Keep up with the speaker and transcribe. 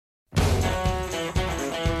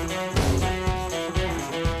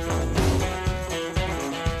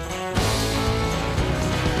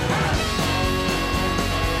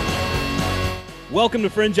Welcome to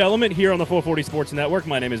Fringe Element here on the 440 Sports Network.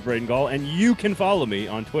 My name is Braden Gall, and you can follow me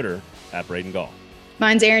on Twitter at Braden Gall.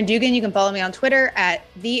 Mine's Aaron Dugan. You can follow me on Twitter at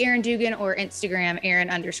the Aaron Dugan or Instagram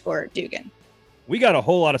Aaron_Dugan. We got a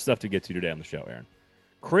whole lot of stuff to get to today on the show, Aaron.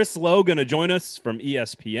 Chris Lowe going to join us from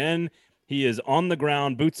ESPN. He is on the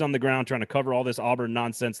ground, boots on the ground, trying to cover all this Auburn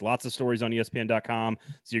nonsense. Lots of stories on ESPN.com.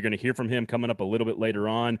 So you're going to hear from him coming up a little bit later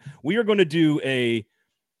on. We are going to do a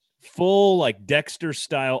full Dexter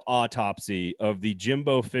style autopsy of the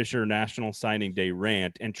Jimbo Fisher National Signing Day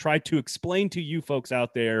rant and try to explain to you folks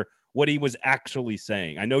out there what he was actually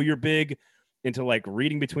saying. I know you're big into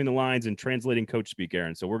reading between the lines and translating coach speak,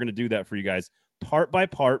 Aaron. So we're going to do that for you guys part by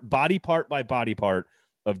part, body part by body part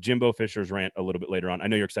of Jimbo Fisher's rant a little bit later on. I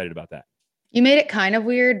know you're excited about that. You made it kind of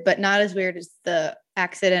weird, but not as weird as the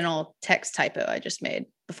accidental text typo I just made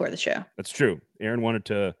before the show. That's true. Aaron wanted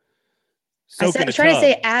to I was trying to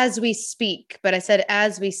say as we speak, but I said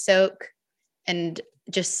as we soak and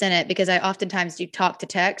just sent it because I oftentimes do talk to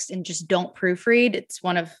text and just don't proofread. It's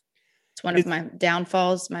one of my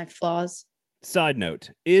downfalls, my flaws. Side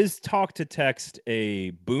note, is talk to text a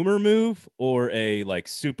boomer move or a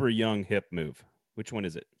super young hip move? Which one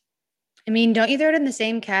is it? I mean, don't you throw it in the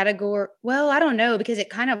same category? Well, I don't know, because it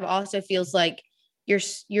kind of also feels like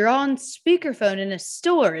you're on speakerphone in a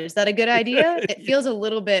store. Is that a good idea? It feels a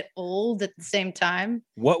little bit old at the same time.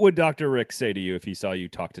 What would Dr. Rick say to you if he saw you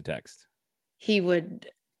talk to text? He would,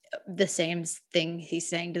 the same thing he's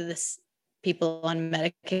saying to this people on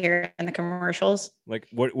Medicare and the commercials. What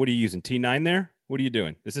are you using? T9 there? What are you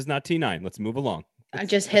doing? This is not T9. Let's move along. I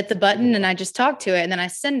just hit the button and I just talk to it and then I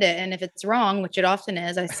send it. And if it's wrong, which it often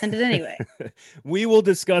is, I send it anyway. We will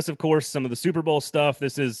discuss, of course, some of the Super Bowl stuff.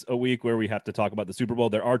 This is a week where we have to talk about the Super Bowl.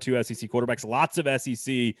 There are two SEC quarterbacks, lots of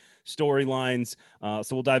SEC storylines.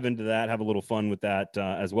 So we'll dive into that, have a little fun with that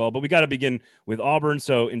as well. But we got to begin with Auburn.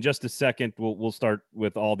 So in just a second, we'll start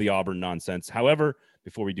with all the Auburn nonsense. However,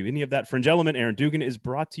 before we do any of that, Fringe Element, Aaron Dugan is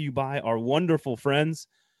brought to you by our wonderful friends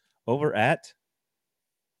over at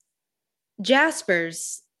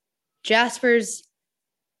Jasper's. Jasper's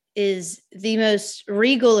is the most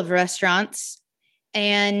regal of restaurants,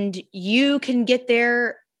 and you can get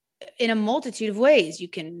there in a multitude of ways. You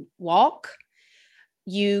can walk,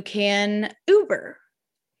 you can Uber,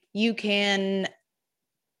 you can.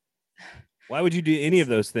 Why would you do any of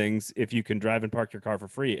those things if you can drive and park your car for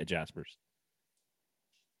free at Jasper's?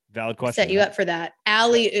 Valid question. Set you up for that.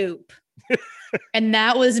 Alley-oop. And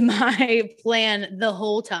that was my plan the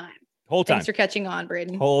whole time. Thanks for catching on,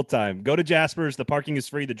 Braden. Whole time. Go to Jasper's. The parking is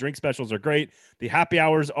free. The drink specials are great. The happy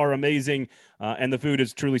hours are amazing. And the food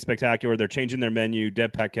is truly spectacular. They're changing their menu.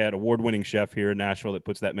 Deb Paquette, award-winning chef here in Nashville that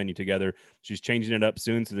puts that menu together. She's changing it up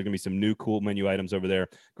soon, so there's going to be some new cool menu items over there.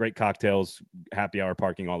 Great cocktails, happy hour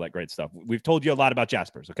parking, all that great stuff. We've told you a lot about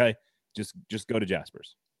Jasper's, okay? Just go to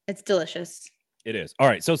Jasper's. It's delicious. It is. All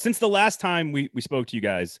right. So since the last time we spoke to you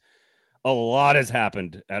guys, a lot has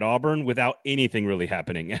happened at Auburn without anything really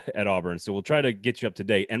happening at Auburn. So we'll try to get you up to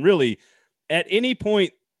date. And really, at any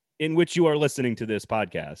point in which you are listening to this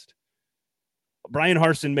podcast, Bryan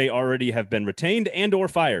Harsin may already have been retained and or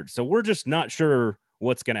fired. So we're just not sure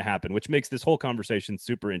what's going to happen, which makes this whole conversation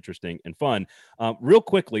super interesting and fun. Real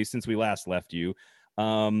quickly, since we last left you,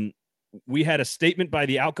 we had a statement by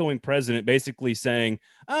the outgoing president basically saying,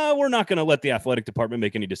 we're not going to let the athletic department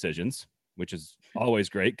make any decisions, which is always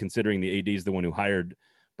great considering the AD is the one who hired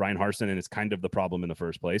Bryan Harsin, and it's kind of the problem in the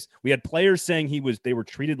first place. We had players saying they were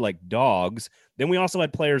treated like dogs. Then we also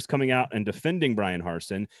had players coming out and defending Bryan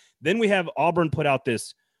Harsin. Then we have Auburn put out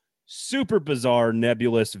this super bizarre,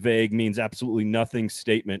 nebulous, vague, means absolutely nothing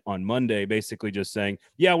statement on Monday, basically just saying,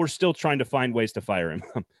 yeah, we're still trying to find ways to fire him.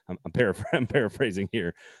 I'm paraphrasing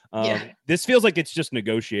here. This feels like it's just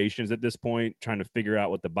negotiations at this point, trying to figure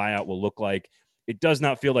out what the buyout will look like. It does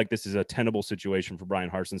not feel like this is a tenable situation for Bryan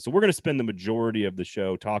Harsin. So we're going to spend the majority of the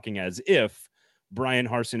show talking as if Bryan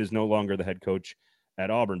Harsin is no longer the head coach at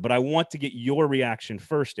Auburn. But I want to get your reaction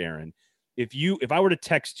first, Aaron. If I were to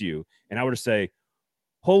text you and I were to say,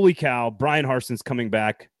 holy cow, Bryan Harsin's coming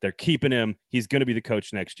back, they're keeping him, he's going to be the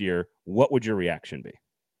coach next year, what would your reaction be?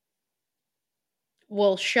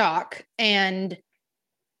 Well, shock and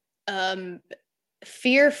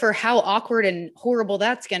fear for how awkward and horrible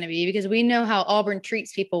that's going to be, because we know how Auburn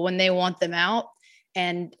treats people when they want them out,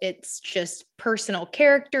 and it's just personal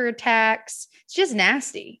character attacks. It's just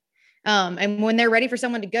nasty. And when they're ready for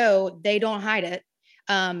someone to go, they don't hide it.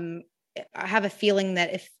 I have a feeling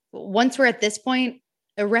that once we're at this point,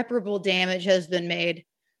 irreparable damage has been made,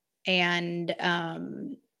 and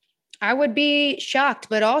I would be shocked,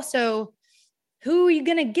 but also who are you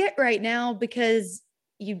going to get right now? Because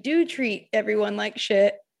you do treat everyone like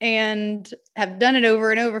shit, and have done it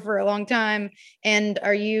over and over for a long time. And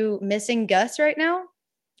are you missing Gus right now?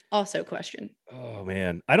 Also question. Oh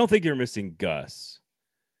man, I don't think you're missing Gus.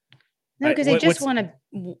 No, because they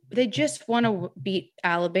just want to beat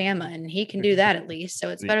Alabama, and he can do that at least. So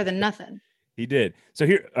it's better than nothing. He did. So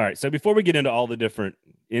here, all right. So before we get into all the different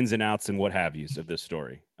ins and outs and what have yous of this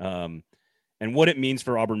story, and what it means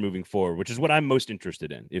for Auburn moving forward, which is what I'm most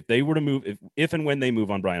interested in. If they were to move, if and when they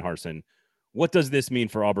move on Brian Harsin, what does this mean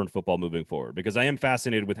for Auburn football moving forward? Because I am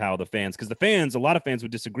fascinated with how the fans, because the fans, a lot of fans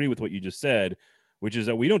would disagree with what you just said, which is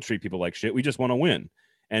that we don't treat people like shit. We just want to win.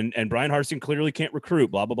 And Brian Harsin clearly can't recruit,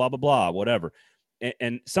 blah, blah, blah, blah, blah, whatever.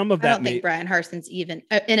 And some of that, I don't think Brian Harsin's even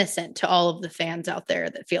innocent to all of the fans out there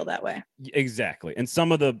that feel that way. Exactly. And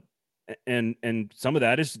some of the, and some of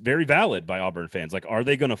that is very valid by Auburn fans. Like, are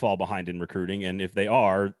they going to fall behind in recruiting? And if they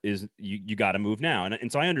are, you got to move now. And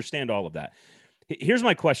so I understand all of that. Here's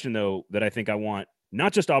my question, though, that I think I want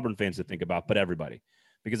not just Auburn fans to think about, but everybody,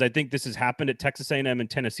 because I think this has happened at Texas A&M and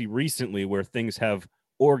Tennessee recently, where things have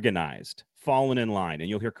organized, fallen in line. And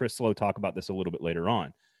you'll hear Chris Slow talk about this a little bit later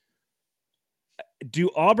on.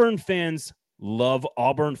 Do Auburn fans love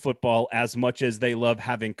Auburn football as much as they love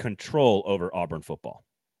having control over Auburn football?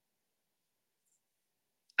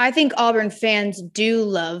 I think Auburn fans do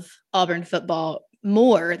love Auburn football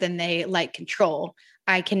more than they like control.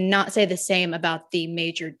 I cannot say the same about the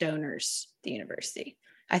major donors, the university.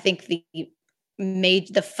 I think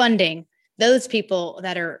the funding, those people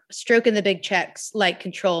that are stroking the big checks like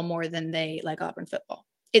control more than they like Auburn football.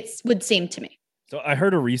 It would seem to me. So I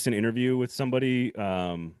heard a recent interview with somebody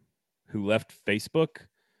who left Facebook,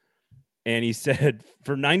 and he said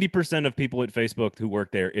for 90% of people at Facebook who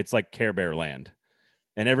work there, it's like Care Bear land.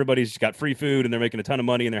 And everybody's got free food and they're making a ton of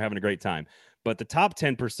money and they're having a great time. But the top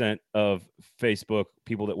 10% of Facebook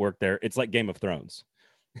people that work there, it's like Game of Thrones.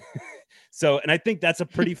 So, and I think that's a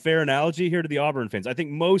pretty fair analogy here to the Auburn fans. I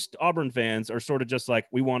think most Auburn fans are sort of just like,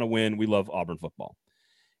 we want to win. We love Auburn football.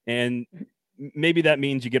 And maybe that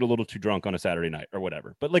means you get a little too drunk on a Saturday night or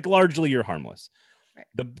whatever, but like largely you're harmless.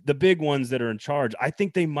 Right. The big ones that are in charge, I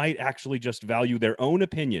think they might actually just value their own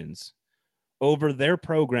opinions over their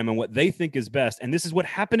program and what they think is best. And this is what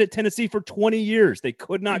happened at Tennessee for 20 years. They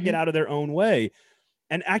could not get out of their own way.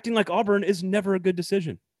 And acting like Auburn is never a good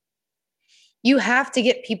decision. You have to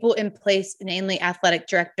get people in place, namely athletic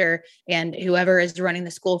director and whoever is running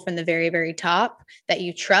the school from the very, very top that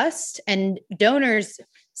you trust. And donors,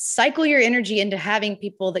 cycle your energy into having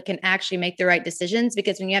people that can actually make the right decisions.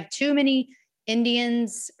 Because when you have too many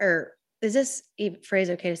Indians, or is this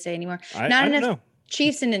phrase okay to say anymore? Not enough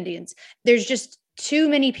Chiefs and Indians. There's just too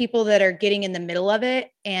many people that are getting in the middle of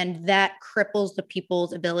it. And that cripples the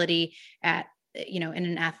people's ability in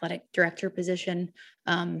an athletic director position,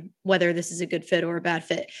 whether this is a good fit or a bad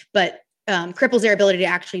fit, but cripples their ability to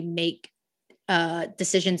actually make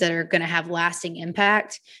decisions that are going to have lasting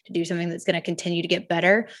impact, to do something that's going to continue to get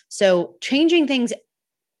better. So changing things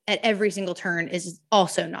at every single turn is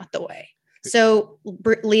also not the way. So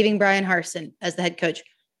leaving Brian Harsin as the head coach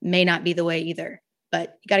may not be the way either,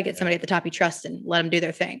 but you got to get somebody at the top you trust and let them do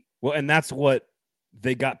their thing. Well, and that's what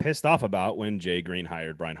they got pissed off about when Jay Green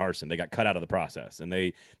hired Brian Harsin. They got cut out of the process. And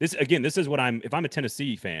this is what if I'm a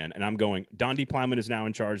Tennessee fan and I'm going, Donde Plowman is now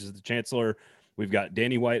in charge as the chancellor. We've got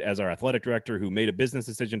Danny White as our athletic director, who made a business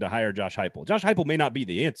decision to hire Josh Heupel. Josh Heupel may not be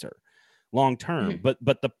the answer long term, but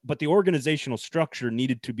the organizational structure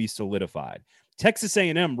needed to be solidified. Texas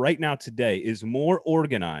A&M right now today is more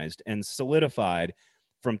organized and solidified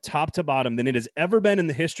from top to bottom than it has ever been in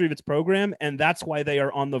the history of its program. And that's why they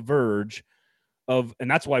are on the verge of, and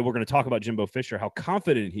that's why we're going to talk about Jimbo Fisher, how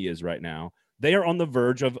confident he is right now. They are on the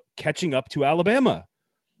verge of catching up to Alabama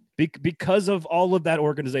because of all of that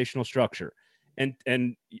organizational structure. And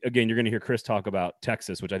again, you're going to hear Chris talk about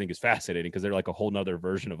Texas, which I think is fascinating because they're like a whole nother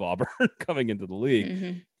version of Auburn coming into the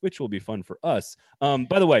league, which will be fun for us.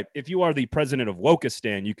 By the way, if you are the president of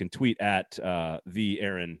Wokistan, you can tweet at the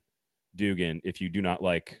Aaron Dugan if you do not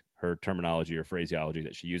like her terminology or phraseology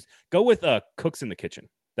that she used. Go with Cooks in the Kitchen.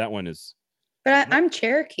 That one is. But I'm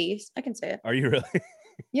Cherokee. So I can say it. Are you really?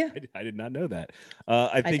 Yeah. I did not know that.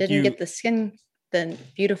 I think didn't get the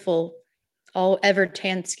beautiful all ever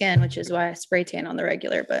tan skin, which is why I spray tan on the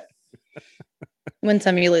regular, but win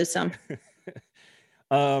some, you lose some.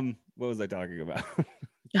 What was I talking about?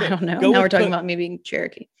 I don't know. Now we're talking about me being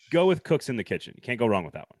Cherokee. Go with Cooks in the Kitchen. You can't go wrong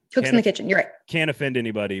with that one. Cooks in the Kitchen. You're right. Can't offend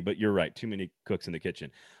anybody, but you're right. Too many cooks in the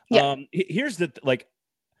kitchen. Yeah. Here's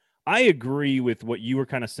I agree with what you were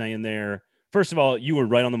kind of saying there. First of all, you were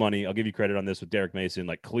right on the money. I'll give you credit on this with Derek Mason.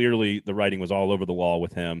 Like, clearly the writing was all over the wall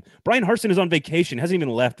with him. Brian Harsin is on vacation, hasn't even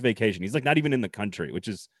left vacation. He's like not even in the country, which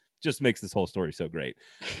is just makes this whole story so great.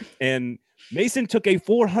 And Mason took a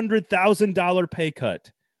 $400,000 pay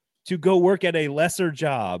cut to go work at a lesser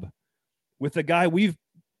job with a guy we've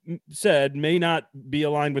said may not be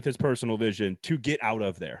aligned with his personal vision to get out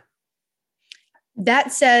of there.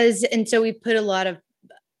 That says, and so we put a lot of,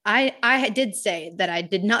 I did say that I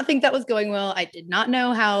did not think that was going well. I did not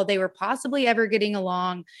know how they were possibly ever getting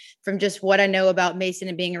along from just what I know about Mason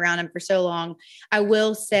and being around him for so long. I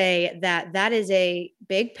will say that that is a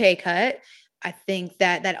big pay cut. I think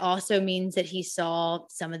that that also means that he saw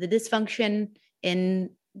some of the dysfunction in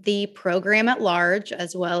the program at large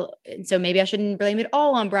as well. And so maybe I shouldn't blame it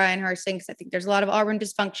all on Bryan Harsin, because I think there's a lot of Auburn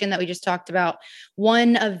dysfunction that we just talked about.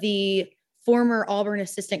 One of the former Auburn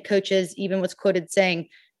assistant coaches even was quoted saying,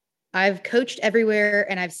 "I've coached everywhere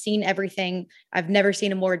and I've seen everything. I've never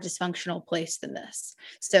seen a more dysfunctional place than this."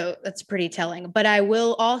 So that's pretty telling. But I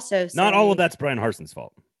will also say, not all of that's Bryan Harsin's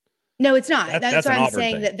fault. No, it's not. That's why I'm Auburn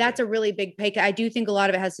saying thing. that that's a really big pay cut. I do think a lot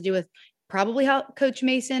of it has to do with probably how Coach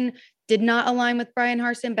Mason did not align with Bryan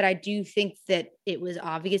Harsin, but I do think that it was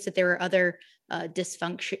obvious that there were other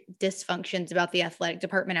dysfunctions about the athletic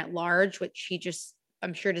department at large, which he just,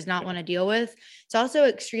 I'm sure, does not want to deal with. It's also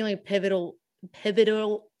extremely pivotal.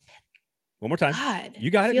 One more time. God, you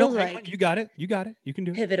got it. Feels No, like you got it. You got it. You can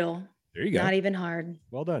do it. pivotal. There you go. Not even hard.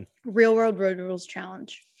 Well done. Real world road rules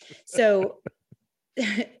challenge. So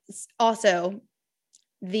also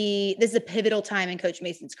this is a pivotal time in Coach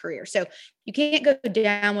Mason's career. So you can't go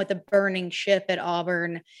down with a burning ship at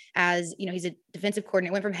Auburn. As you know, he's a defensive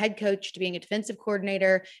coordinator, went from head coach to being a defensive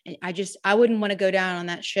coordinator. And I wouldn't want to go down on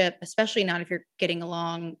that ship, especially not if you're getting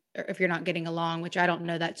along, or if you're not getting along, which I don't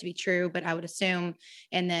know that to be true, but I would assume.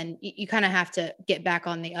 And then you kind of have to get back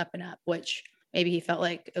on the up and up, which maybe he felt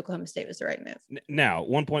like Oklahoma State was the right move. Now,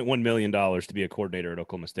 $1.1 million to be a coordinator at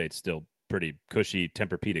Oklahoma State still pretty cushy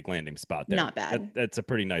Tempur-Pedic landing spot there. Not bad. That's a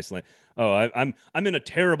pretty nice land. Oh, I'm in a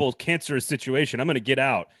terrible cancerous situation. I'm going to get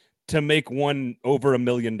out to make over $1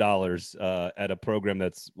 million at a program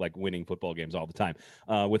that's like winning football games all the time,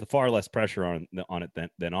 with a far less pressure on it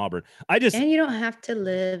than Auburn. And you don't have to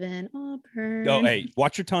live in Auburn. Oh, hey,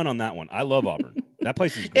 watch your tongue on that one. I love Auburn. That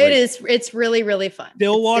place is great. It's really, really fun.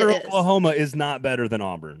 Stillwater, Oklahoma is not better than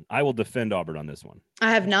Auburn. I will defend Auburn on this one.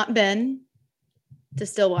 I have not been to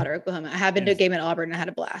Stillwater, Oklahoma. I have been to a game at Auburn and I had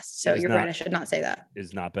a blast. So you're right. I should not say that.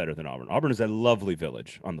 Is not better than Auburn. Auburn is a lovely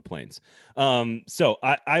village on the plains. So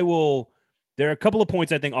I will, there are a couple of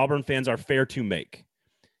points I think Auburn fans are fair to make,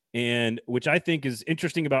 and which I think is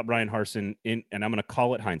interesting about Bryan Harsin, and I'm going to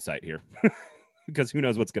call it hindsight here because who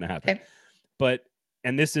knows what's going to happen. Okay. But,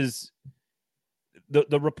 and this is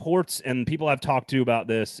the reports and people I've talked to about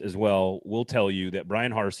this as well will tell you that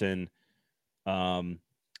Bryan Harsin,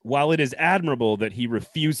 while it is admirable that he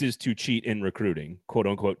refuses to cheat in recruiting, quote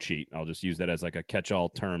unquote cheat, I'll just use that as like a catch-all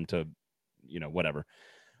term to, whatever.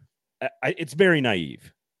 It's very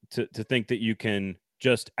naive to think that you can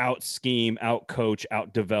just out-scheme, out-coach,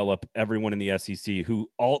 out-develop everyone in the SEC who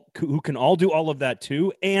can all do all of that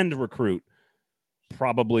too and recruit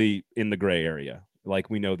probably in the gray area, like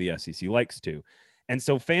we know the SEC likes to. And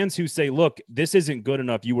so fans who say, look, this isn't good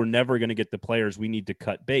enough, you were never going to get the players, we need to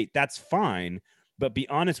cut bait, that's fine. But be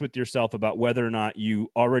honest with yourself about whether or not you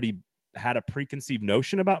already had a preconceived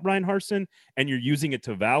notion about Bryan Harsin and you're using it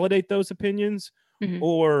to validate those opinions. Mm-hmm.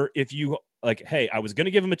 Or if you like, hey, I was going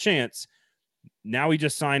to give him a chance. Now he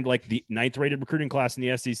just signed like the 9th rated recruiting class in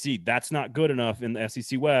the SEC. That's not good enough in the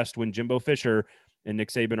SEC West when Jimbo Fisher and Nick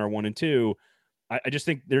Saban are 1 and 2. I just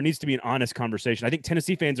think there needs to be an honest conversation. I think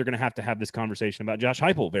Tennessee fans are going to have this conversation about Josh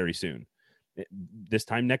Heupel very soon, this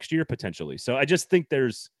time next year, potentially. So I just think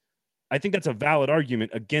I think that's a valid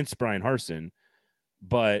argument against Bryan Harsin,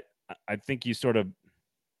 but I think you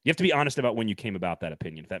have to be honest about when you came about that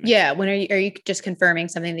opinion. If that makes sense. When are you just confirming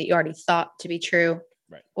something that you already thought to be true?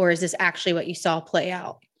 Right. Or is this actually what you saw play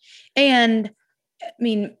out? And I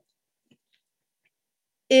mean,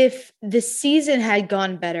 if the season had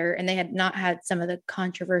gone better and they had not had some of the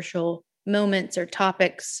controversial moments or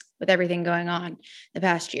topics with everything going on the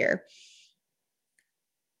past year,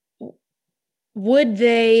 would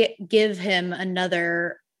they give him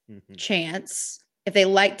another chance if they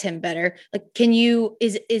liked him better? Like,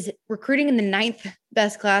 is recruiting in the 9th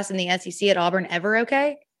best class in the SEC at Auburn ever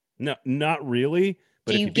okay? No, not really.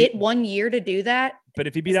 But do you get 1 year to do that? But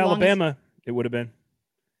if you beat Alabama, it would have been.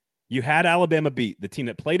 You had Alabama beat the team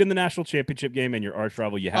that played in the national championship game and your arch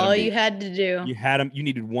rival. You had all you had to do. You had them. You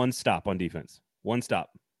needed one stop on defense. One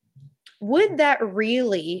stop. Would that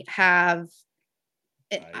really have?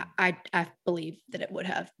 I believe that it would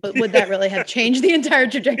have, but would that really have changed the entire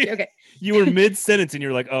trajectory? Okay. You were mid-sentence and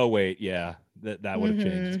you're like, oh wait, yeah, that would have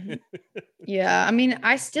changed. Yeah. I mean,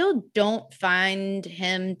 I still don't find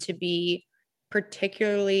him to be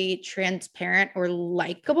particularly transparent or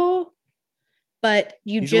likable, but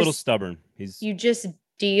He's a little stubborn. You just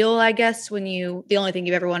deal, I guess, when the only thing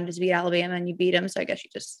you've ever wanted is to beat Alabama and you beat them. So I guess you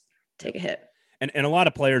just take a hit. And a lot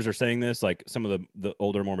of players are saying this, like some of the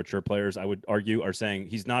older, more mature players, I would argue, are saying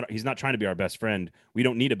he's not trying to be our best friend. We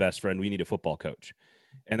don't need a best friend. We need a football coach.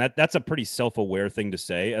 And that's a pretty self-aware thing to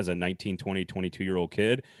say as a 19, 20, 22-year-old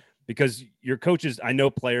kid, because your coaches, I know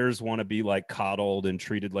players want to be like coddled and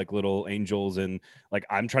treated like little angels. And like,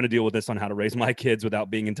 I'm trying to deal with this on how to raise my kids without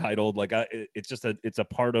being entitled. Like it's a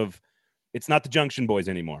part of, it's not the Junction Boys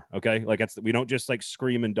anymore. Okay. Like we don't just like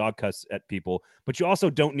scream and dog cuss at people, but you also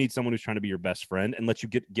don't need someone who's trying to be your best friend and let you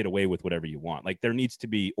get away with whatever you want. Like there needs to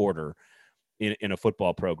be order in a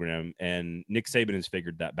football program. And Nick Saban has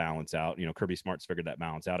figured that balance out. You know, Kirby Smart's figured that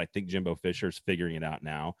balance out. I think Jimbo Fisher's figuring it out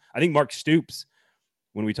now. I think Mark Stoops,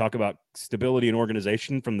 when we talk about stability and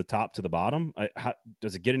organization from the top to the bottom,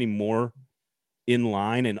 does it get any more in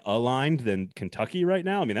line and aligned than Kentucky right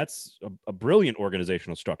now? I mean, that's a brilliant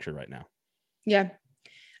organizational structure right now. Yeah.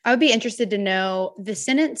 I would be interested to know the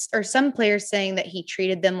sentence or some players saying that he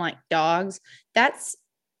treated them like dogs. That's,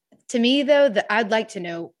 to me, though, I'd like to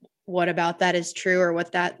know what about that is true or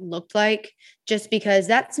what that looked like, just because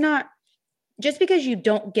you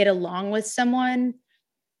don't get along with someone,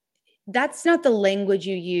 that's not the language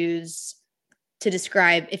you use to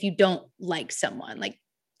describe if you don't like someone. Like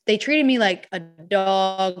they treated me like a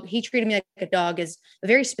dog. He treated me like a dog is a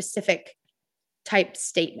very specific type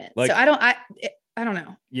statement. Like, so I don't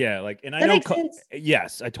know. Yeah. Like, and I know,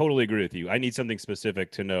 yes, I totally agree with you. I need something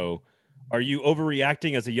specific to know. Are you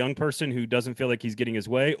overreacting as a young person who doesn't feel like he's getting his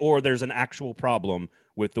way, or there's an actual problem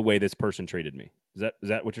with the way this person treated me? Is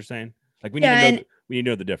that what you're saying? Like we need to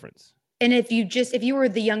know the difference. And if you were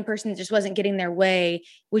the young person that just wasn't getting their way,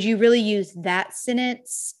 would you really use that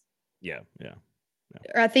sentence? Yeah.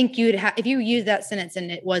 Or I think if you use that sentence and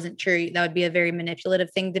it wasn't true, that would be a very manipulative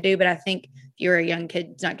thing to do. But I think if you're a young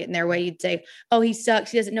kid not getting their way, you'd say, "Oh, he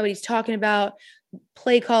sucks. He doesn't know what he's talking about.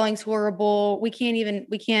 Play calling's horrible. We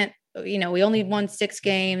can't. You know, we only won 6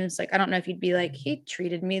 games." Like, I don't know if you'd be like, "He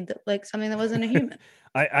treated me like something that wasn't a human."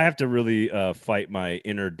 I have to really fight my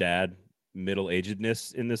inner dad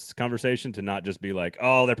middle-agedness in this conversation to not just be like,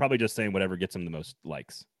 "Oh, they're probably just saying whatever gets them the most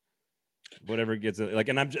likes." Whatever gets it, like,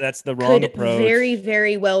 and that's the wrong approach. Very,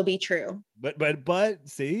 very well be true. But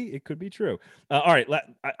see, it could be true. All right,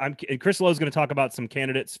 and Chris Lowe is going to talk about some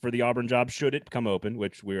candidates for the Auburn job should it come open,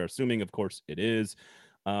 which we are assuming, of course, it is.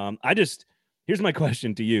 Here's my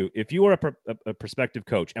question to you: if you are a prospective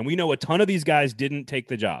coach, and we know a ton of these guys didn't take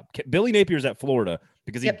the job, Billy Napier's at Florida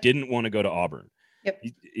because he didn't want to go to Auburn. Yep,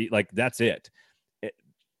 like that's it.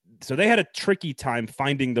 So they had a tricky time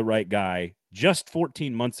finding the right guy. Just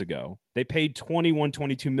 14 months ago, they paid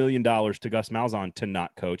 $22 million to Gus Malzahn to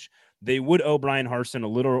not coach. They would owe Brian Harsin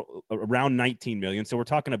around $19 million. So we're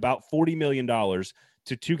talking about $40 million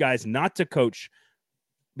to 2 guys not to coach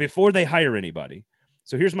before they hire anybody.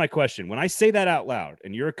 So here's my question. When I say that out loud,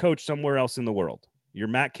 and you're a coach somewhere else in the world, you're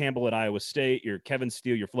Matt Campbell at Iowa State, you're Kevin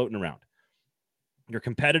Steele, you're floating around. You're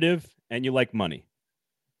competitive and you like money.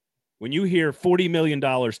 When you hear $40 million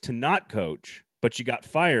to not coach, but you got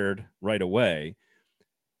fired right away,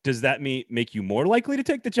 does that make you more likely to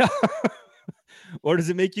take the job? Or does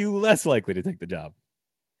it make you less likely to take the job?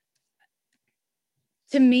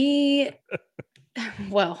 To me,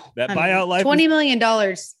 well, that buyout life, $20 million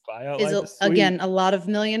is again a lot of $1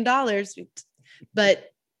 million.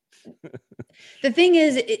 But the thing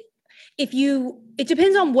is, it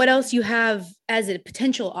depends on what else you have as a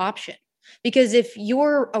potential option. Because if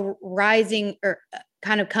you're a rising or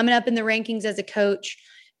kind of coming up in the rankings as a coach,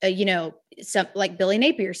 some like Billy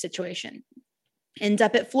Napier's situation, ends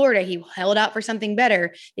up at Florida, he held out for something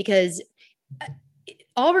better because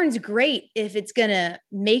Auburn's great if it's going to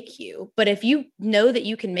make you. But if you know that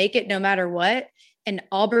you can make it no matter what, and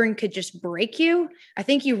Auburn could just break you, I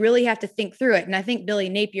think you really have to think through it. And I think Billy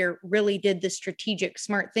Napier really did the strategic,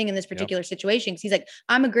 smart thing in this particular situation. Because he's like,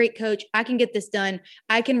 I'm a great coach. I can get this done.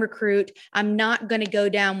 I can recruit. I'm not going to go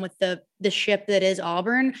down with the ship that is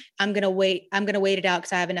Auburn. I'm going to wait it out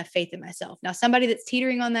because I have enough faith in myself. Now, somebody that's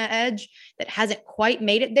teetering on that edge that hasn't quite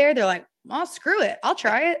made it there, they're like, oh, screw it. I'll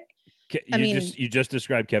try it. You just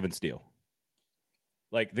described Kevin Steele.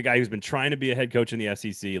 Like the guy who's been trying to be a head coach in the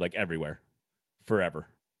SEC, like everywhere. Forever.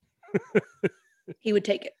 He would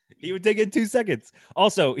take it. He would take it in 2 seconds.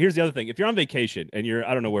 Also, here's the other thing. If you're on vacation and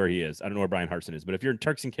I don't know where he is. I don't know where Brian Harsin is, but if you're in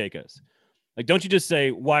Turks and Caicos, like, don't you just say,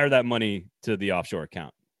 wire that money to the offshore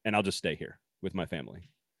account and I'll just stay here with my family.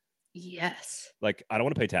 Yes. Like, I don't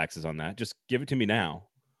want to pay taxes on that. Just give it to me now.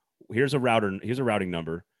 Here's a routing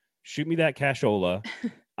number. Shoot me that cashola.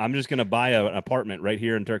 I'm just going to buy an apartment right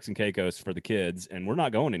here in Turks and Caicos for the kids, and we're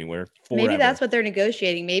not going anywhere forever. Maybe that's what they're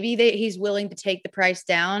negotiating. Maybe he's willing to take the price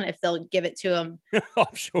down if they'll give it to him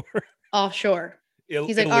offshore.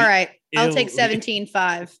 He's like, all right, I'll take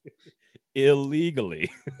 17.5. Illegally,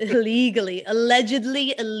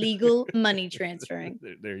 allegedly illegal money transferring.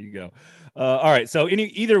 There you go. All right. So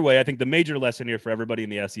either way, I think the major lesson here for everybody in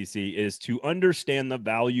the SEC is to understand the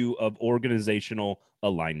value of organizational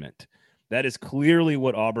alignment. That is clearly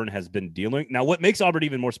what Auburn has been dealing. Now, what makes Auburn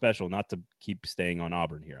even more special, not to keep staying on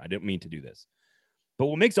Auburn here, I didn't mean to do this, but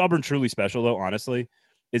what makes Auburn truly special, though, honestly,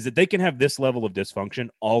 is that they can have this level of dysfunction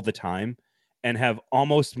all the time and have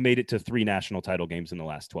almost made it to 3 national title games in the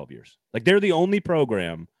last 12 years. Like, they're the only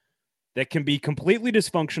program that can be completely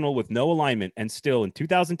dysfunctional with no alignment and still in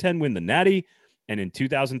 2010 win the Natty, and in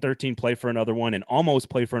 2013 play for another one and almost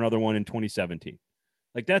play for another one in 2017.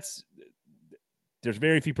 Like, there's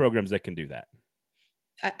very few programs that can do that.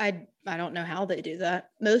 I don't know how they do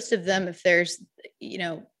that. Most of them, if there's,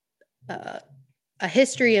 a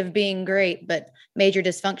history of being great, but major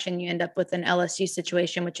dysfunction, you end up with an LSU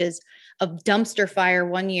situation, which is a dumpster fire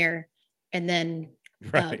one year and then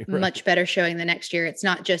much better showing the next year. It's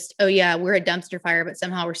not just, oh yeah, we're a dumpster fire, but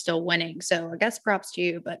somehow we're still winning. So I guess props to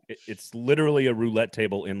you, but it's literally a roulette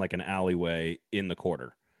table in like an alleyway in the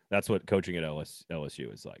quarter. That's what coaching at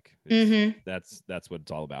LSU is like. That's what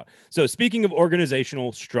it's all about. So speaking of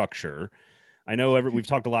organizational structure, I know we've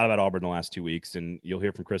talked a lot about Auburn the last 2 weeks, and you'll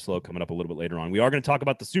hear from Chris Lowe coming up a little bit later on. We are going to talk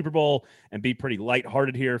about the Super Bowl and be pretty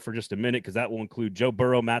lighthearted here for just a minute, because that will include Joe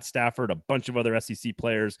Burrow, Matt Stafford, a bunch of other SEC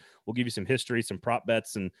players. We'll give you some history, some prop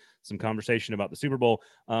bets, and some conversation about the Super Bowl.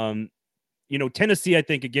 Tennessee, I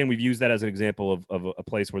think, again, we've used that as an example of a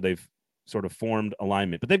place where they've sort of formed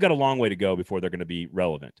alignment, but they've got a long way to go before they're going to be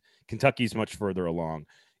relevant. Kentucky's much further along.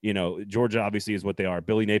 Georgia obviously is what they are.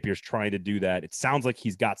 Billy Napier's trying to do that. It sounds like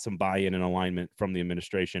he's got some buy-in and alignment from the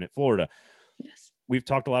administration at Florida. Yes. We've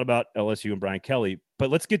talked a lot about LSU and Brian Kelly, but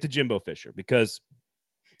let's get to Jimbo Fisher, because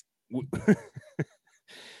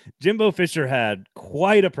Jimbo Fisher had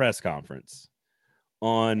quite a press conference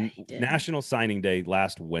on National Signing Day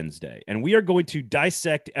last Wednesday. And we are going to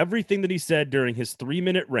dissect everything that he said during his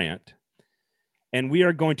 3-minute rant. And we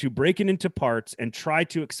are going to break it into parts and try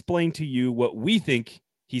to explain to you what we think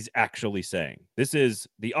he's actually saying. This is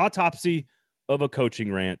the autopsy of a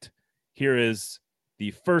coaching rant. Here is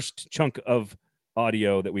the first chunk of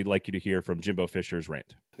audio that we'd like you to hear from Jimbo Fisher's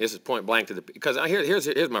rant. This is point blank because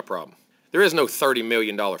here's my problem. There is no $30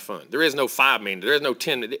 million fund. There is no $5 million. There is no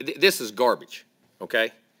 10. This is garbage,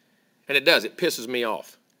 okay? And it pisses me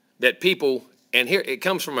off that people, and here it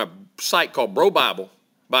comes from a site called Bro Bible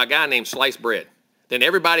by a guy named Sliced Bread. Then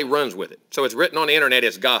everybody runs with it. So it's written on the internet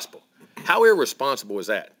as gospel. How irresponsible is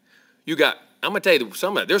that? I'm going to tell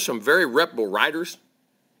you, there's some very reputable writers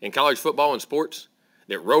in college football and sports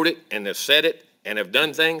that wrote it and have said it and have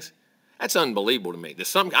done things. That's unbelievable to me.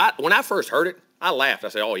 When I first heard it, I laughed. I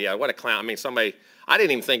said, oh, yeah, what a clown. I mean, I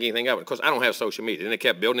didn't even think anything of it because I don't have social media. And they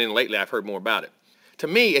kept building it, and lately I've heard more about it. To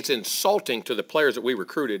me, it's insulting to the players that we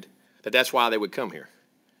recruited that's why they would come here.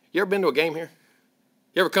 You ever been to a game here?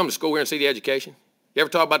 You ever come to school here and see the education? You ever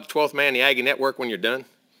talk about the 12th man, the Aggie Network when you're done?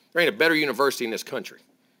 There ain't a better university in this country.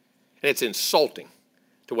 And it's insulting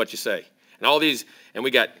to what you say. And we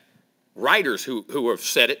got writers who have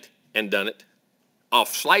said it and done it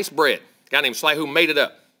off Sliced Bread. A guy named Slice who made it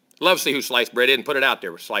up. Love to see who Sliced Bread is and put it out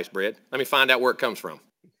there with Sliced Bread. Let me find out where it comes from.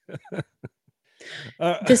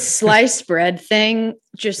 The Sliced Bread thing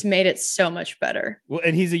just made it so much better. Well,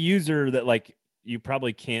 and he's a user that, like, you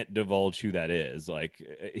probably can't divulge who that is. Like,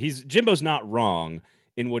 Jimbo's not wrong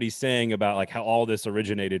in what he's saying about like how all this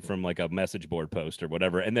originated from like a message board post or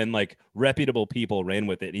whatever. And then like reputable people ran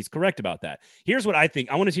with it. He's correct about that. Here's what I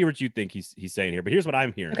think. I want to hear what you think he's saying here, but here's what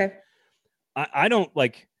I'm hearing. Okay. I don't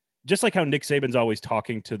like, just like how Nick Saban's always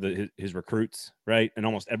talking to his recruits, right? And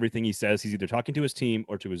almost everything he says, he's either talking to his team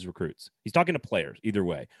or to his recruits. He's talking to players either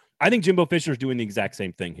way. I think Jimbo Fisher is doing the exact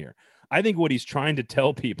same thing here. I think what he's trying to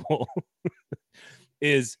tell people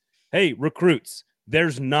is, hey, recruits,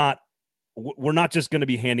 we're not just going to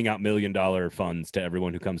be handing out $1 million funds to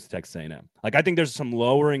everyone who comes to Texas A&M. Like, I think there's some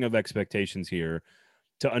lowering of expectations here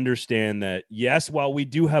to understand that, yes, while we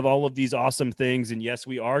do have all of these awesome things, and yes,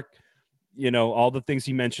 we are, all the things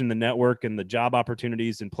he mentioned, the network and the job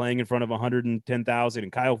opportunities and playing in front of 110,000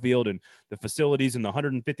 in Kyle Field and the facilities and the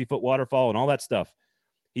 150-foot waterfall and all that stuff.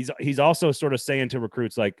 He's also sort of saying to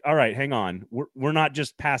recruits, like, all right, hang on. We're not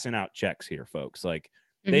just passing out checks here, folks. Like,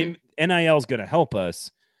 NIL is going to help us,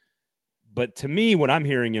 But to me, what I'm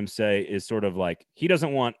hearing him say is sort of like he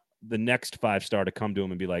doesn't want the next 5-star to come to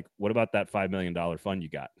him and be like, what about that $5 million fund you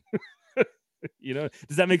got?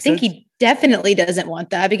 Does that make I think sense? he definitely doesn't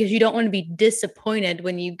want that, because you don't want to be disappointed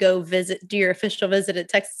when you go do your official visit at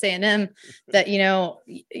Texas A&M that,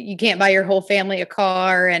 you can't buy your whole family a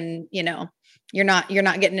car and, you're not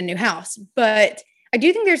getting a new house. But I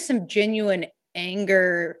do think there's some genuine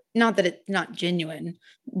anger, not that it's not genuine.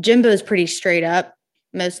 Jimbo's pretty straight up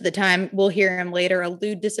most of the time. We'll hear him later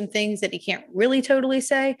allude to some things that he can't really totally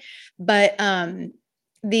say, but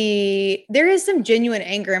there is some genuine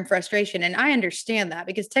anger and frustration, and I understand that,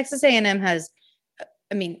 because Texas A&M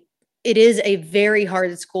it is a very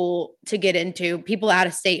hard school to get into. People out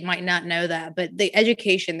of state might not know that, but the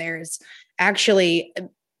education there is actually,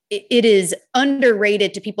 it is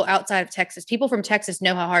underrated to people outside of Texas. People from Texas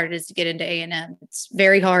know how hard it is to get into A&M. It's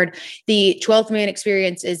very hard. The 12th man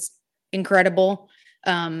experience is incredible.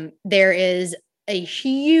 There is a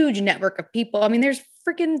huge network of people. I mean, there's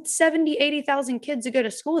freaking 70, 80,000 kids that go to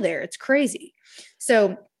school there. It's crazy.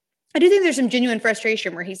 So I do think there's some genuine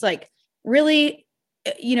frustration where he's like, really,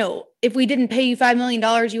 if we didn't pay you $5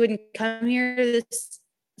 million, you wouldn't come here. This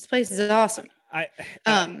place is awesome.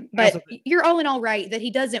 But you're all in all right that he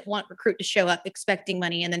doesn't want recruit to show up expecting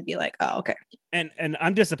money and then be like, oh, okay. And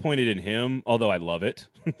I'm disappointed in him, although I love it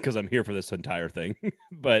because I'm here for this entire thing.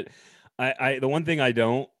 But the one thing I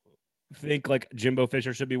don't think like Jimbo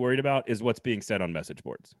Fisher should be worried about is what's being said on message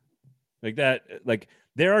boards like that. Like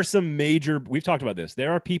there are some we've talked about this.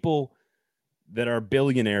 There are people that are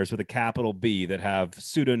billionaires with a capital B that have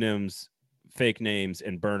pseudonyms, fake names,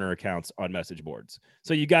 and burner accounts on message boards.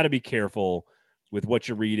 So you got to be careful with what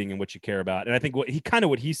you're reading and what you care about. And I think what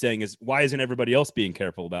he's saying is, why isn't everybody else being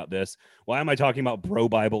careful about this? Why am I talking about Bro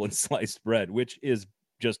Bible and sliced bread, which is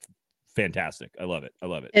just fantastic. I love it.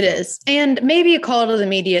 It is. And maybe a call to the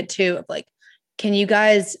media too, of like, can you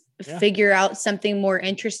guys figure out something more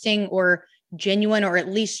interesting or genuine or at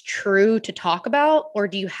least true to talk about? Or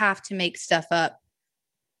do you have to make stuff up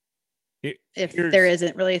if there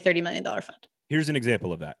isn't really a $30 million fund? Here's an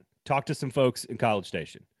example of that. Talk to some folks in College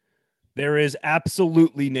Station. There is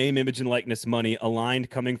absolutely name, image, and likeness money aligned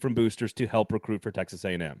coming from boosters to help recruit for Texas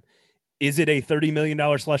A&M. Is it a $30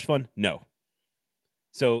 million slush fund? No.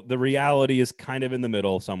 So the reality is kind of in the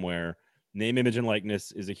middle somewhere. Name, image, and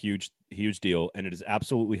likeness is a huge, huge deal, and it is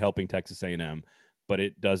absolutely helping Texas A&M, but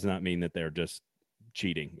it does not mean that they're just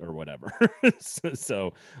cheating or whatever.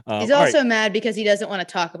 So he's also mad because he doesn't want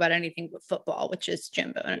to talk about anything but football, which is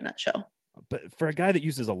Jimbo in a nutshell. But for a guy that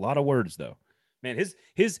uses a lot of words, though, man,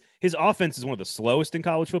 his offense is one of the slowest in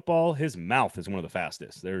college football. His mouth is one of the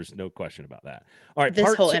fastest. There's no question about that. All right.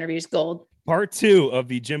 This whole interview is gold. Part 2 of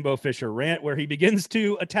the Jimbo Fisher rant, where he begins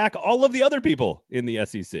to attack all of the other people in the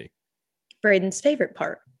SEC. Braden's favorite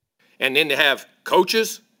part. And then to have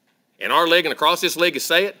coaches in our league and across this league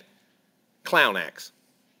say it, clown acts.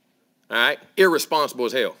 All right? Irresponsible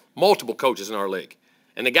as hell. Multiple coaches in our league.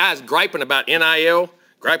 And the guys griping about NIL,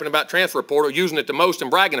 griping about transfer portal, using it the most and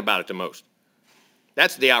bragging about it the most.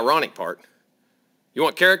 That's the ironic part. You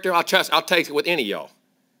want character? I'll take it with any of y'all.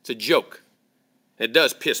 It's a joke. It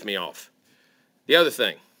does piss me off. The other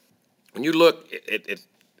thing, when you look at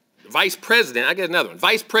vice president, I get another one.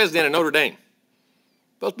 Vice president of Notre Dame.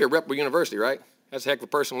 Supposed to be a reputable university, right? That's a heck of a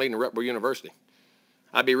person leading a reputable university.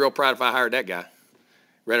 I'd be real proud if I hired that guy.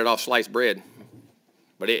 Read it off sliced bread.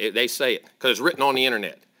 But they say it because it's written on the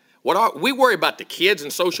internet. We worry about the kids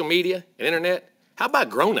and social media and internet. How about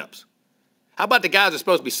grown-ups? How about the guys that are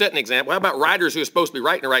supposed to be setting an example? How about writers who are supposed to be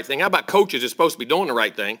writing the right thing? How about coaches who are supposed to be doing the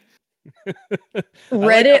right thing?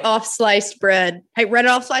 Read it off sliced bread. Hey, read it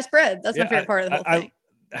off sliced bread. That's my favorite part of the whole thing.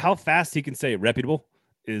 How fast he can say reputable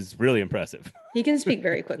is really impressive. He can speak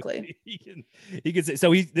very quickly. he can say,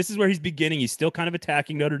 so this is where he's beginning. He's still kind of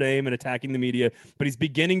attacking Notre Dame and attacking the media, but he's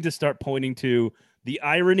beginning to start pointing to the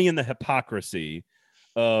irony and the hypocrisy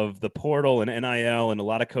of the portal and NIL and a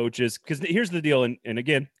lot of coaches. Because here's the deal. And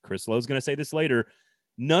again, Chris Lowe's going to say this later.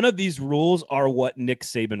 None of these rules are what Nick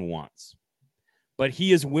Saban wants, but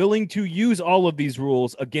he is willing to use all of these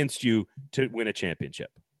rules against you to win a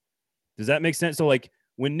championship. Does that make sense? So like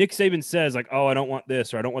when Nick Saban says like, oh, I don't want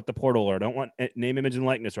this, or I don't want the portal, or I don't want name, image, and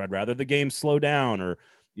likeness, or I'd rather the game slow down, or,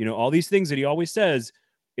 all these things that he always says,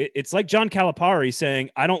 it's like John Calipari saying,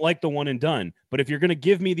 I don't like the one and done, but if you're going to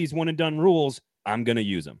give me these one and done rules, I'm going to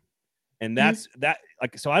use them. And that's that.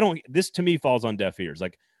 Like, so this to me falls on deaf ears.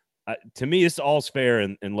 Like to me, this all's fair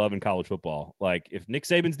in love and college football. Like if Nick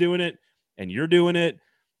Saban's doing it and you're doing it,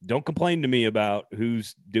 don't complain to me about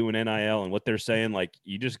who's doing NIL and what they're saying. Like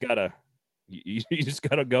you just gotta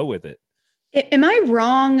go with it. Am I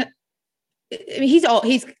wrong I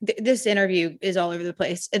mean, this interview is all over the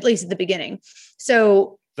place, at least at the beginning.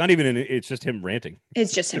 So it's not even, it's just him ranting.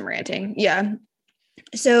 It's just him ranting. Yeah.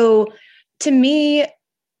 So to me,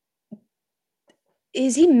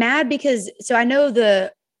 is he mad because, so I know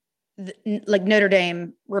the like Notre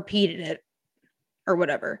Dame repeated it or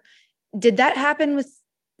whatever. Did that happen with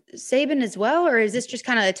Saban as well? Or is this just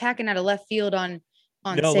kind of attacking out of left field on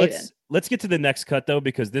No, Saban? let's get to the next cut though,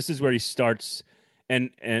 because this is where he starts and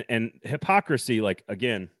hypocrisy. Like,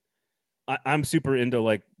 again, I'm super into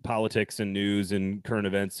like politics and news and current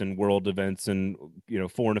events and world events and,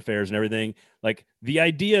 foreign affairs and everything. Like, the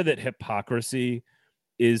idea that hypocrisy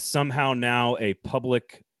is somehow now a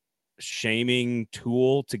public shaming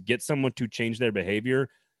tool to get someone to change their behavior,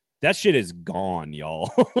 that shit is gone,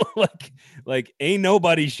 y'all. like ain't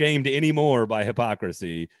nobody shamed anymore by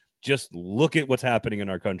hypocrisy. Just look at what's happening in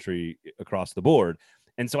our country across the board.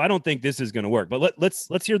 And so I don't think this is going to work. But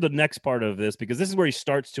let's hear the next part of this, because this is where he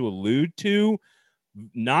starts to allude to,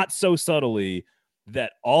 not so subtly,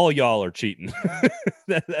 that all y'all are cheating.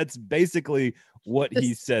 That's basically what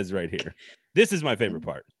he says right here. This is my favorite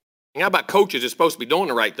part. How about coaches that's supposed to be doing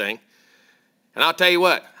the right thing? And I'll tell you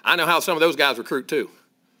what, I know how some of those guys recruit too.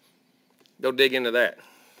 Go dig into that.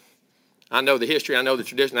 I know the history, I know the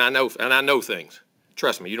tradition, I know things.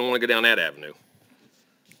 Trust me, you don't want to go down that avenue.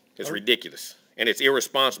 It's ridiculous, and it's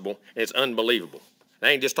irresponsible, and it's unbelievable. I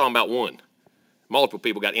ain't just talking about one. Multiple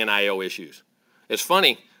people got NIL issues. It's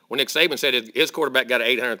funny, when Nick Saban said his quarterback got an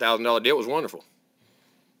 $800,000 deal, it was wonderful.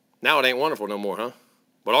 Now it ain't wonderful no more, huh?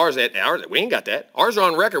 But ours, we ain't got that. Ours are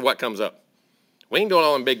on record what comes up. We ain't doing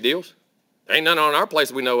all them big deals. There ain't none on our place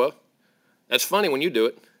that we know of. That's funny when you do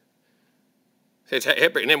it. It's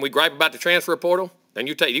hypocrite. And then we gripe about the transfer portal, then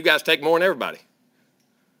you guys take more than everybody.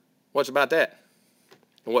 What's about that?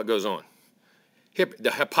 And what goes on?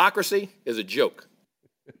 The hypocrisy is a joke.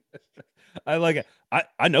 I like it.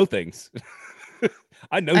 I know things.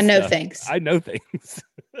 I know things. I know things.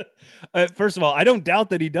 First of all, I don't doubt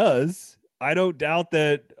that he does. I don't doubt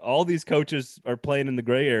that all these coaches are playing in the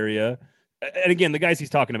gray area. And again, the guys he's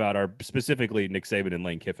talking about are specifically Nick Saban and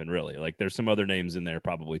Lane Kiffin, really. Like, there's some other names in there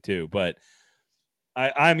probably too. But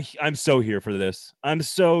I'm so here for this. I'm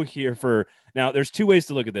so here for, now there's two ways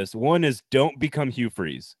to look at this. One is, don't become Hugh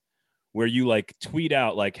Freeze, where you like tweet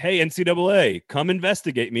out like, hey, NCAA, come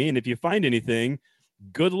investigate me. And if you find anything,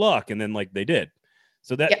 good luck. And then like they did.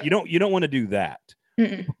 So that you don't want to do that.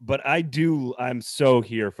 Mm-mm. But I'm so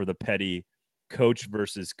here for the petty coach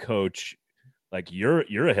versus coach. Like,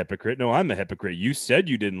 you're a hypocrite. No, I'm a hypocrite. You said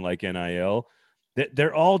you didn't like NIL.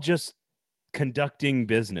 They're all just conducting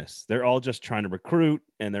business. They're all just trying to recruit,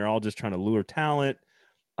 and they're all just trying to lure talent.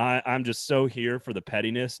 I'm just so here for the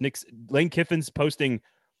pettiness. Lane Kiffin's posting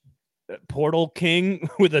Portal King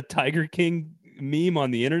with a Tiger King meme on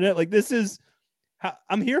the internet. Like,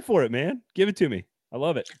 I'm here for it, man. Give it to me. I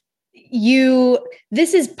love it.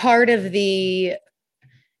 This is part of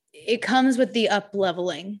it comes with the up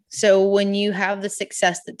leveling. So when you have the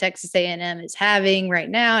success that Texas A&M is having right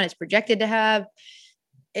now, and it's projected to have,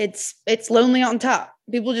 it's lonely on top.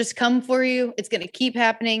 People just come for you. It's going to keep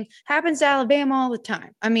happening. Happens to Alabama all the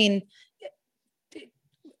time. I mean,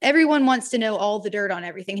 everyone wants to know all the dirt on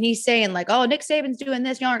everything. And he's saying like, oh, Nick Saban's doing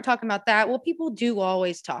this. Y'all aren't talking about that. Well, people do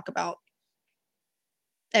always talk about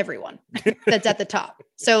everyone that's at the top.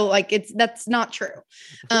 So like, that's not true.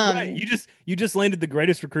 Right. You just landed the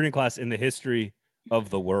greatest recruiting class in the history of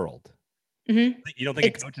the world. Mm-hmm. You don't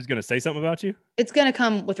think a coach is going to say something about you? It's going to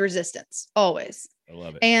come with resistance always. I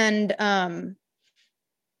love it. And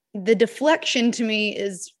the deflection to me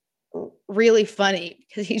is really funny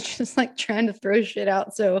because he's just like trying to throw shit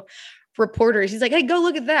out. So reporters, he's like, hey, go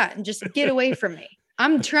look at that and just get away from me.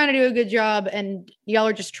 I'm trying to do a good job and y'all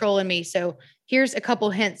are just trolling me. So here's a couple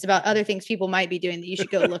hints about other things people might be doing that you should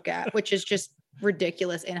go look at, which is just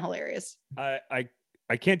ridiculous and hilarious. I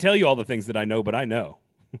can't tell you all the things that I know, but I know.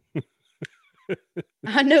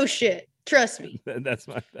 I know shit. Trust me. And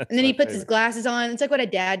then he puts his glasses on. It's like what a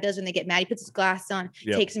dad does when they get mad. He puts his glasses on,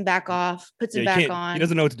 takes them back off, puts them back on. He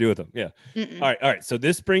doesn't know what to do with them. Yeah. Mm-mm. All right. So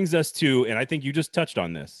this brings us to, and I think you just touched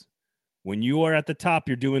on this. When you are at the top,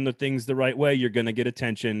 you're doing the things the right way. You're going to get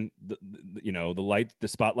attention. The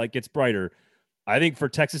spotlight gets brighter. I think for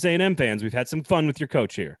Texas A&M fans, we've had some fun with your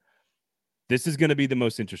coach here. This is going to be the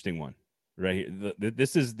most interesting one right here.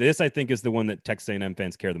 This I think is the one that Texas A&M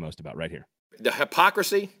fans care the most about right here. The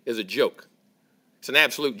hypocrisy is a joke. It's an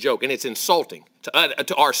absolute joke, and it's insulting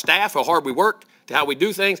to our staff, how hard we work, to how we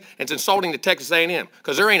do things, and it's insulting to Texas A&M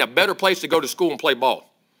because there ain't a better place to go to school and play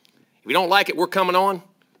ball. If you don't like it, we're coming on.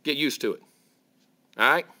 Get used to it.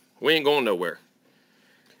 All right? We ain't going nowhere.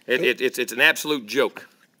 It's an absolute joke.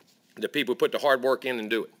 The people who put the hard work in and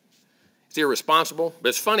do it. It's irresponsible, but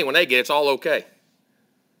it's funny when they get it, it's all okay.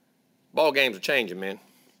 Ball games are changing, man.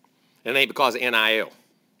 And it ain't because of NIL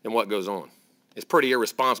and what goes on. It's pretty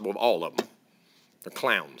irresponsible of all of them. They're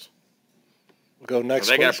clowns. We'll go next.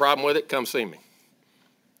 If they got a problem with it, come see me.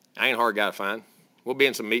 I ain't a hard guy to find. We'll be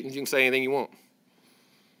in some meetings. You can say anything you want.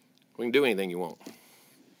 We can do anything you want.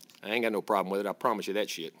 I ain't got no problem with it. I promise you that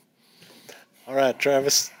shit. All right,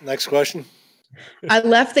 Travis, next question. I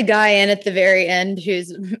left the guy in at the very end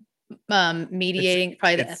who's mediating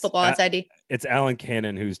probably the football SID. It's Alan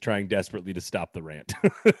Cannon who's trying desperately to stop the rant.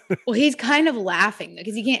 Well, he's kind of laughing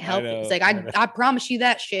because he can't help it. It's like, I promise you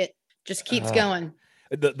that shit just keeps going.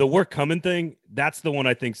 The work coming thing, that's the one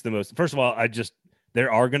I think's the most. First of all,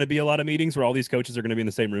 there are going to be a lot of meetings where all these coaches are going to be in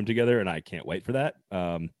the same room together, and I can't wait for that.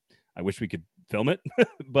 I wish we could film it,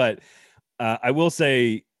 but I will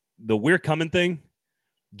say the we're coming thing,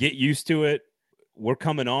 get used to it. We're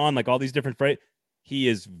coming on, like all these different phrases. He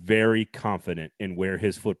is very confident in where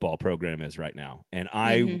his football program is right now. And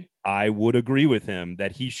I would agree with him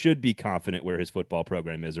that he should be confident where his football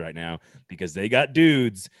program is right now, because they got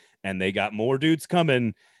dudes and they got more dudes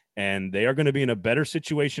coming, and they are going to be in a better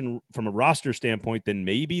situation from a roster standpoint than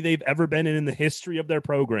maybe they've ever been in the history of their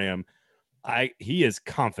program. He is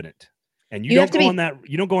confident, and you don't go on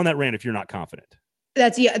that rant if you're not confident.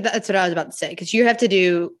 That's what I was about to say. Cause you have to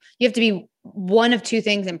be one of two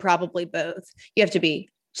things and probably both. You have to be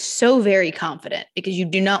so very confident because you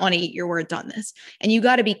do not want to eat your words on this. And you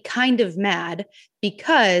got to be kind of mad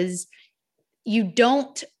because you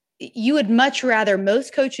would much rather,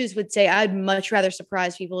 most coaches would say, I'd much rather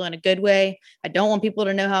surprise people in a good way. I don't want people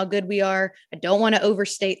to know how good we are. I don't want to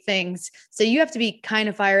overstate things. So you have to be kind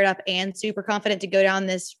of fired up and super confident to go down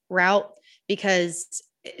this route, because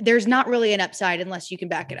there's not really an upside unless you can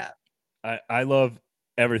back it up. I love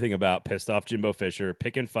everything about pissed off Jimbo Fisher,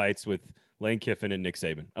 picking fights with Lane Kiffin and Nick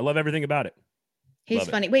Saban. I love everything about it. He's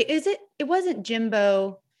funny. Wait, it wasn't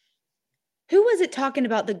Jimbo. Who was it talking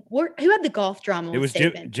about who had the golf drama? It was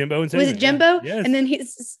Jimbo and Saban. Was it Jimbo? Yeah. Yes. And then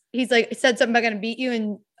he's like, said something about going to beat you.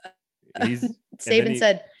 And Saban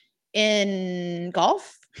said, in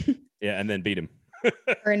golf? Yeah. And then beat him.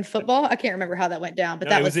 Or in football? I can't remember how that went down, but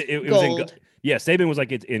that was gold. Yeah, Saban was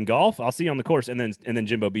like, it's in golf. I'll see you on the course. And then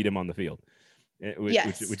Jimbo beat him on the field.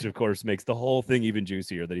 Which of course makes the whole thing even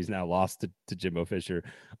juicier that he's now lost to Jimbo Fisher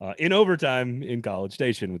in overtime in College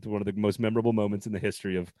Station with one of the most memorable moments in the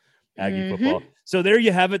history of Aggie football. So there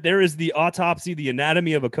you have it. There is the autopsy, the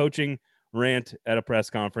anatomy of a coaching rant at a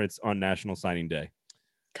press conference on National Signing Day.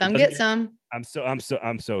 Come get some. I'm so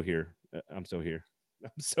here. I'm so here.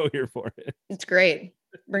 I'm so here for it. It's great.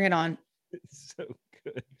 Bring it on. It's so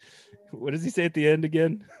good. What does he say at the end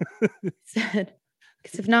again? He said,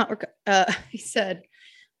 because if not, he said,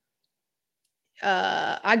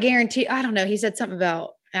 I guarantee, I don't know. He said something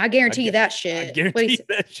about, I guarantee you that shit. I guarantee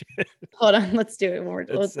that shit. Hold on. Let's do it more.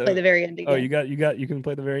 Let's play the very end again. Oh, you can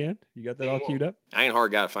play the very end? You got that all queued up? I ain't a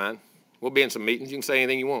hard guy to find. We'll be in some meetings. You can say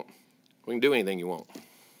anything you want. We can do anything you want.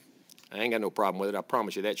 I ain't got no problem with it. I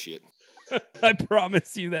promise you that shit. I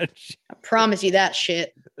promise you that shit. I promise you that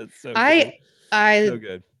shit. That's so good. So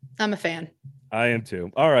good. I'm a fan. I am too.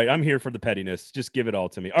 All right. I'm here for the pettiness. Just give it all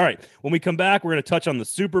to me. All right. When we come back, we're going to touch on the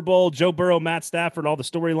Super Bowl, Joe Burrow, Matt Stafford, all the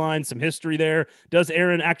storylines, some history there. Does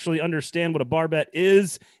Aaron actually understand what a bar bet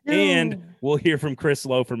is? No. And we'll hear from Chris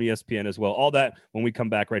Lowe from ESPN as well. All that when we come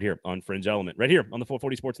back right here on Fringe Element, right here on the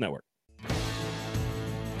 440 Sports Network.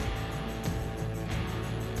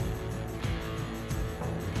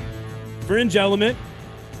 Fringe Element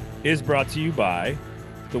is brought to you by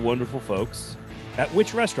the wonderful folks at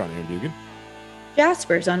which restaurant, Aaron Dugan?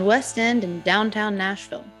 Jasper's on West End in downtown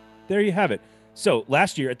Nashville. There you have it. So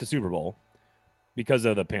last year at the Super Bowl, because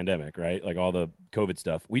of the pandemic, right? Like all the COVID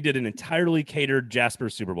stuff, we did an entirely catered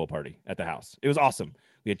Jasper's Super Bowl party at the house. It was awesome.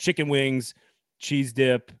 We had chicken wings, cheese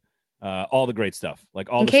dip, all the great stuff. Like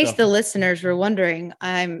all. In case stuff. The listeners were wondering,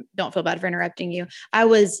 don't feel bad for interrupting you. I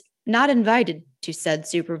was not invited to said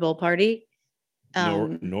Super Bowl party.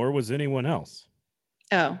 Nor was anyone else.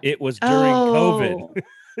 Oh. It was during COVID.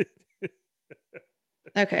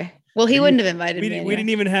 Okay. Well, he wouldn't have invited me. Anyway. We didn't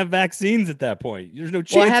even have vaccines at that point. There's no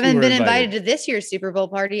chance. Well, I haven't been invited to this year's Super Bowl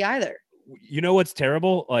party either. You know what's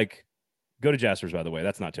terrible? Like, go to Jasper's, by the way.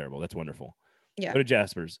 That's not terrible. That's wonderful. Yeah. Go to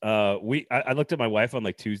Jasper's. I looked at my wife on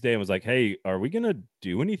like Tuesday and was like, hey, are we going to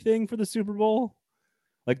do anything for the Super Bowl?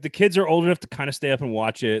 Like the kids are old enough to kind of stay up and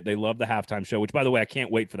watch it. They love the halftime show, which by the way, I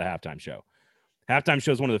can't wait for the halftime show. Halftime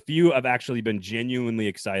show is one of the few I've actually been genuinely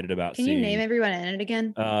excited about. Can you name everyone in it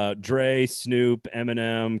again? Dre, Snoop,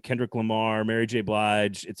 Eminem, Kendrick Lamar, Mary J.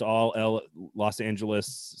 Blige. It's all Los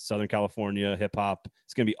Angeles, Southern California hip hop.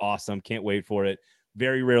 It's gonna be awesome. Can't wait for it.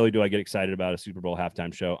 Very rarely do I get excited about a Super Bowl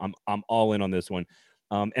halftime show. I'm all in on this one.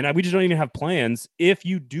 We just don't even have plans. If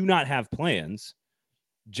you do not have plans,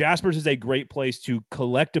 Jasper's is a great place to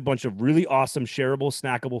collect a bunch of really awesome, shareable,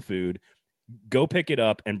 snackable food. Go pick it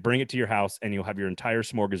up and bring it to your house, and you'll have your entire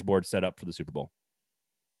smorgasbord set up for the Super Bowl.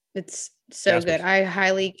 It's so Jasper's. good.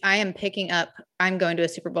 I am picking up. I'm going to a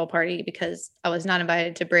Super Bowl party because I was not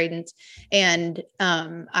invited to Braden's, and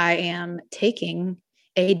I am taking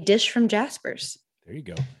a dish from Jasper's. There you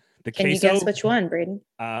go. The Can queso, you guess which one, Braden?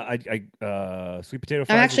 Sweet potato fries.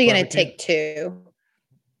 I'm actually with going to barbecue. take two.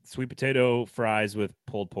 Sweet potato fries with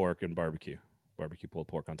pulled pork and barbecue pulled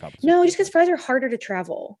pork on top of No, just because fries are harder to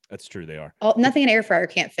travel. That's true. They are. Nothing an air fryer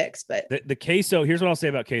can't fix, but The queso, here's what I'll say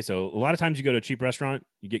about queso. A lot of times you go to a cheap restaurant,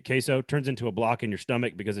 you get queso, turns into a block in your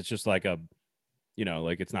stomach because it's just like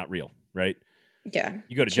like it's not real, right? yeah,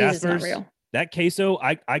 You go to cheese is not Jasper's, real. that queso,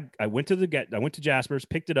 I went to Jasper's,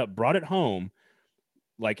 picked it up, brought it home,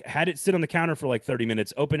 like had it sit on the counter for like 30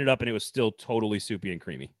 minutes, opened it up, and it was still totally soupy and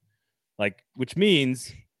creamy. Like, which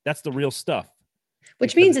means that's the real stuff.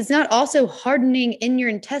 Which means it's not also hardening in your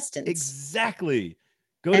intestines. Exactly.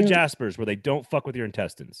 Go to Jasper's where they don't fuck with your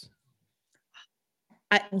intestines.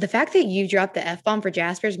 The fact that you dropped the F-bomb for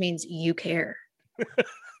Jasper's means you care.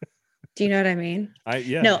 Do you know what I mean?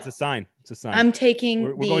 No, it's a sign. It's a sign. I'm taking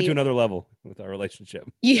we're going to another level with our relationship.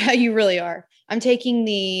 Yeah, you really are. I'm taking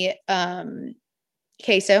the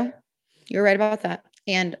queso. You're right about that.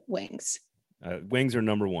 And wings. Wings are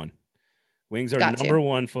number one. Wings are number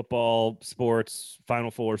one. Football, sports,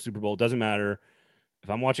 Final Four, Super Bowl, doesn't matter. If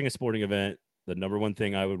I'm watching a sporting event, the number one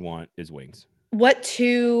thing I would want is wings. What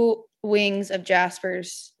two wings of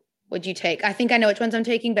Jasper's would you take? I think I know which ones I'm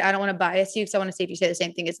taking, but I don't want to bias you because I want to see if you say the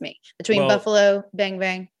same thing as me. Between Buffalo, Bang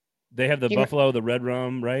Bang. They have the Buffalo, the red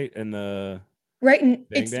rum, right? And the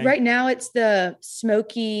right now it's the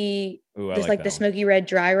smoky. Ooh, there's like the smoky red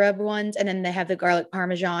dry rub ones, and then they have the garlic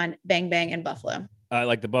parmesan, Bang Bang, and Buffalo. I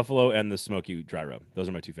like the Buffalo and the smoky dry rub. Those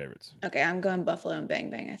are my two favorites. Okay, I'm going Buffalo and Bang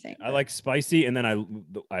Bang, I think. I like spicy, and then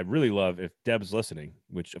I really love, if Deb's listening,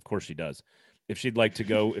 which of course she does, if she'd like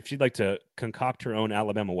to concoct her own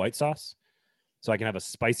Alabama white sauce, so I can have a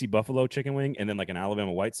spicy buffalo chicken wing and then like an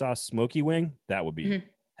Alabama white sauce smoky wing, that would be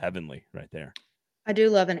heavenly right there. I do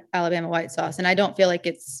love an Alabama white sauce, and I don't feel like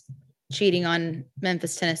it's cheating on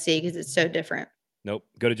Memphis, Tennessee, because it's so different. Nope.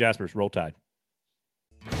 Go to Jasper's. Roll Tide.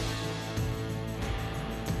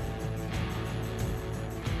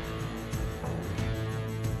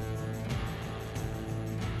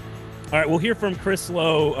 All right, we'll hear from Chris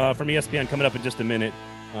Lowe from ESPN coming up in just a minute.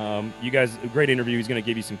 You guys, a great interview. He's going to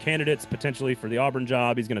give you some candidates potentially for the Auburn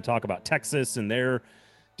job. He's going to talk about Texas and their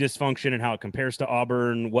dysfunction and how it compares to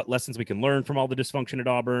Auburn, what lessons we can learn from all the dysfunction at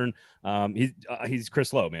Auburn. He's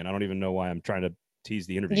Chris Lowe, man. I don't even know why I'm trying to tease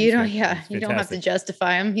the interview. You don't have to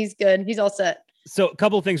justify him. He's good. He's all set. So a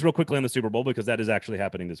couple of things real quickly on the Super Bowl, because that is actually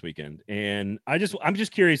happening this weekend. And I'm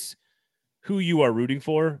just curious who you are rooting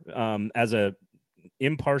for as a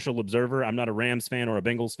impartial observer. I'm not a Rams fan or a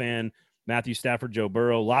Bengals fan. Matthew Stafford, Joe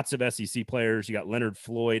Burrow, lots of SEC players. You got Leonard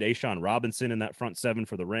Floyd, Ashawn Robinson in that front seven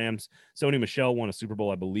for the Rams. Sony Michel won a Super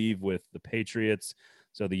Bowl, I believe, with the Patriots.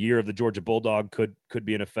 So the year of the Georgia Bulldog could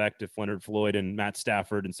be in effect if Leonard Floyd and Matt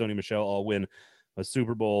Stafford and Sony Michel all win a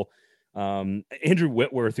Super Bowl. Andrew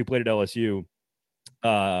Whitworth, who played at LSU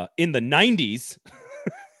in the 90s,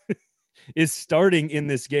 is starting in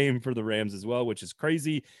this game for the Rams as well, which is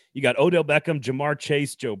crazy. You got Odell Beckham, Jamar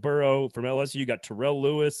Chase, Joe Burrow from LSU. You got Terrell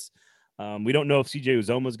Lewis. We don't know if CJ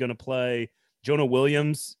Uzoma is going to play. Jonah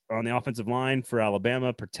Williams on the offensive line for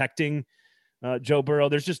Alabama protecting Joe Burrow.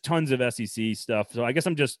 There's just tons of SEC stuff. So I guess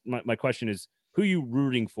my question is, who are you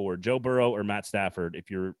rooting for, Joe Burrow or Matt Stafford?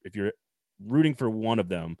 If you're rooting for one of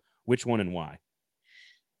them, which one and why?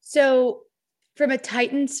 So from a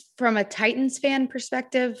Titans fan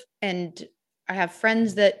perspective, and I have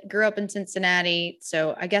friends that grew up in Cincinnati,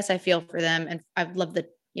 so I guess I feel for them, and I love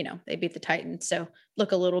that, they beat the Titans, so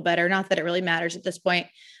look a little better. Not that it really matters at this point.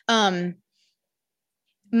 My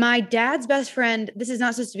dad's best friend, this is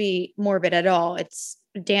not supposed to be morbid at all. It's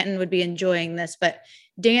Danton would be enjoying this, but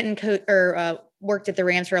Danton worked at the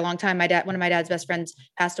Rams for a long time. One of my dad's best friends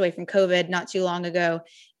passed away from COVID not too long ago,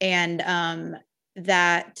 and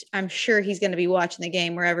that I'm sure he's going to be watching the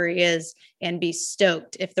game wherever he is and be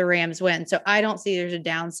stoked if the Rams win. So I don't see there's a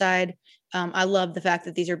downside. I love the fact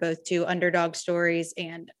that these are both two underdog stories,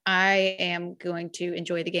 and I am going to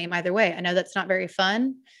enjoy the game either way. I know that's not very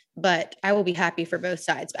fun but I will be happy for both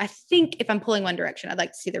sides. But I think if I'm pulling one direction, I'd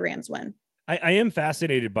like to see the Rams win. I am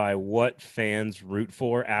fascinated by what fans root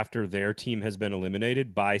for after their team has been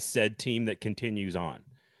eliminated by said team that continues on.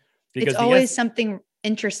 Because it's always something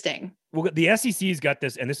interesting. Well, the SEC's got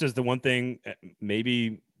this, and this is the one thing.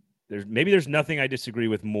 Maybe there's nothing I disagree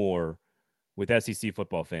with more with SEC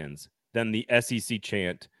football fans than the SEC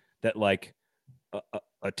chant that like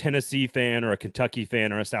a Tennessee fan or a Kentucky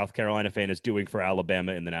fan or a South Carolina fan is doing for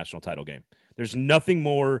Alabama in the national title game. There's nothing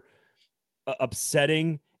more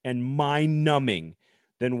upsetting and mind-numbing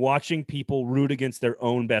than watching people root against their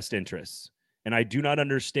own best interests. And I do not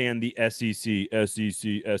understand the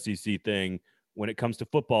SEC thing when it comes to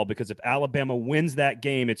football, because if Alabama wins that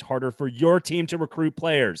game, it's harder for your team to recruit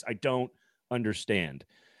players. I don't understand.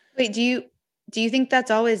 Wait, do you think that's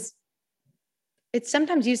always? It's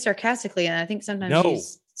sometimes used sarcastically, and I think sometimes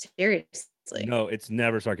used seriously. No, it's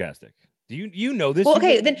never sarcastic. Do you know this? Well,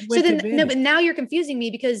 okay, but now you're confusing me,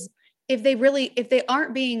 because if they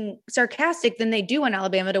aren't being sarcastic, then they do want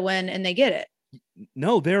Alabama to win and they get it.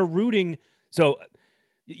 No, they're rooting. So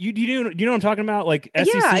you know what I'm talking about? Like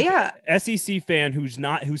SEC fan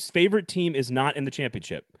whose favorite team is not in the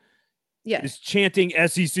championship. Yeah. Is chanting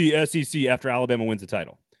SEC after Alabama wins the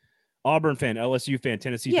title. Auburn fan, LSU fan,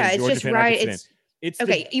 Tennessee fan, Georgia fan, Arkansas fan. It's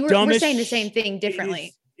okay. We're saying the same thing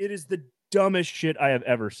differently. It is the dumbest shit I have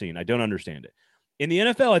ever seen. I don't understand it. In the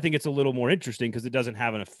NFL, I think it's a little more interesting because it doesn't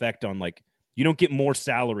have an effect on, like, you don't get more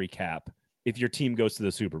salary cap if your team goes to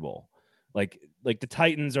the Super Bowl. Like the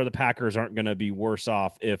Titans or the Packers aren't going to be worse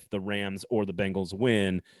off if the Rams or the Bengals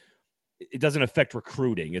win. It doesn't affect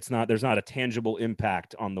recruiting. There's not a tangible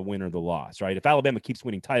impact on the win or the loss, right? If Alabama keeps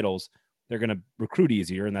winning titles, they're going to recruit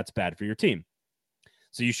easier, and that's bad for your team.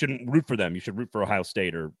 So you shouldn't root for them. You should root for Ohio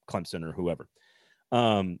State or Clemson or whoever.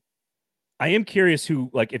 I am curious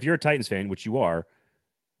if you're a Titans fan, which you are,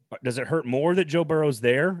 does it hurt more that Joe Burrow's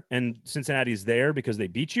there and Cincinnati's there because they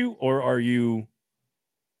beat you, or are you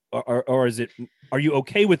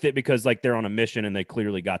okay with it because like they're on a mission and they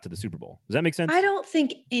clearly got to the Super Bowl? Does that make sense? I don't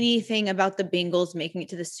think anything about the Bengals making it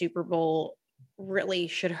to the Super Bowl really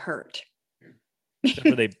should hurt.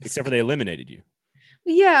 Except for they eliminated you.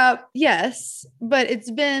 Yeah, yes, but it's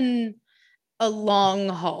been a long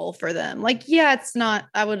haul for them. Like, yeah, it's not,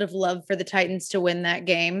 I would have loved for the Titans to win that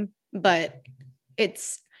game, but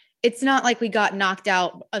it's not like we got knocked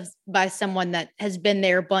out by someone that has been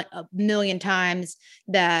there a million times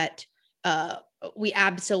that we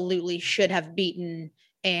absolutely should have beaten.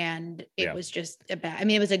 And it was just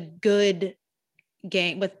it was a good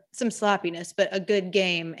game with some sloppiness, but a good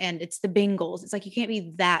game. And it's the Bengals. It's like, you can't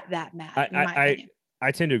be that mad.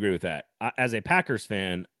 I tend to agree with that. As a Packers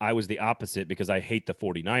fan, I was the opposite because I hate the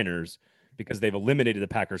 49ers because they've eliminated the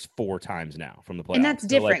Packers 4 times now from the playoffs. And that's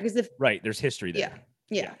different because there's history there.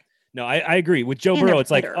 Yeah. No, I agree with Joe Burrow. It's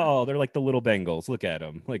like, oh, they're like the little Bengals. Look at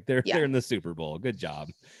them. Like they're in the Super Bowl. Good job.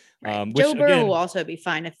 Right. Joe Burrow will also be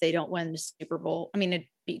fine if they don't win the Super Bowl. I mean, it'd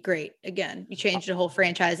be great. Again, you changed the whole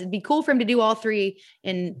franchise. It'd be cool for him to do all 3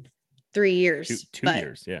 in 3 years. 2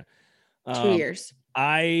 years. Yeah. 2 years.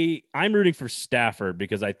 I'm rooting for Stafford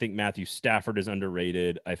because I think Matthew Stafford is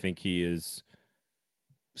underrated. I think he is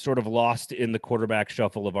sort of lost in the quarterback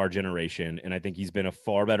shuffle of our generation. And I think he's been a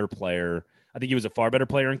far better player. I think he was a far better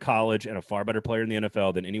player in college and a far better player in the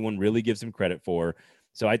NFL than anyone really gives him credit for.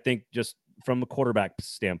 So I think just from a quarterback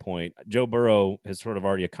standpoint, Joe Burrow has sort of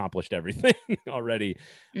already accomplished everything already.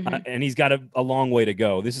 Mm-hmm. And he's got a long way to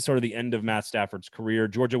go. This is sort of the end of Matt Stafford's career.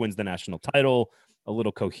 Georgia wins the national title, a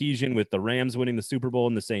little cohesion with the Rams winning the Super Bowl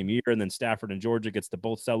in the same year. And then Stafford and Georgia gets to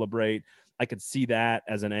both celebrate. I could see that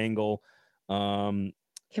as an angle. Can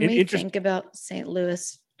we think about St.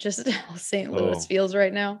 Louis, just how St. Louis feels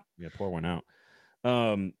right now? Yeah, pour one out.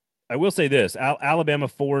 I will say this, Alabama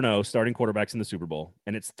 4-0 starting quarterbacks in the Super Bowl,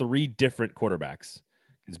 and it's 3 different quarterbacks.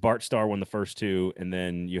 It's Bart Starr won the first 2, and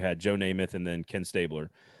then you had Joe Namath and then Ken Stabler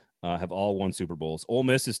have all won Super Bowls. Ole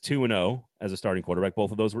Miss is 2-0 as a starting quarterback.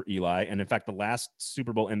 Both of those were Eli, and in fact, the last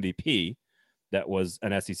Super Bowl MVP that was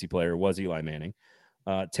an SEC player was Eli Manning.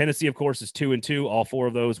 Tennessee, of course, is 2-2. All 4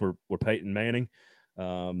 of those were Peyton Manning, who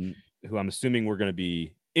I'm assuming we're going to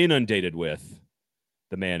be inundated with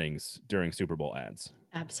the Mannings during Super Bowl ads.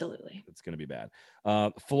 Absolutely. It's going to be bad.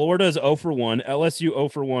 Florida's 0-1, LSU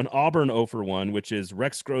 0-1, Auburn 0-1, which is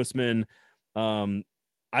Rex Grossman.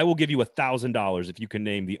 I will give you $1,000 if you can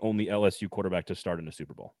name the only LSU quarterback to start in a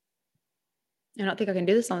Super Bowl. I don't think I can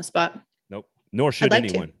do this on the spot. Nope. Nor should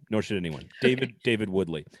anyone. To. Nor should anyone. David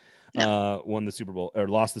Woodley won the Super Bowl or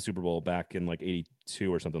lost the Super Bowl back in like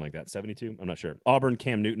 82 or something like that. 72. I'm not sure. Auburn,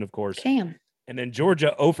 Cam Newton, of course. Cam. And then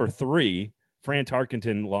Georgia 0-3. Fran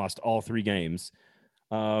Tarkenton lost all 3 games.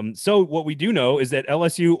 So what we do know is that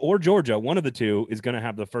LSU or Georgia, one of the two, is going to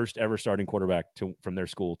have the first ever starting quarterback from their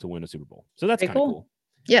school to win a Super Bowl. So that's kind of cool.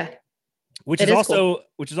 Yeah. Which is also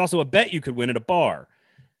a bet you could win at a bar.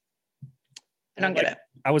 I don't get it.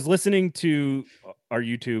 I was listening to our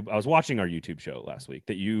YouTube. I was watching our YouTube show last week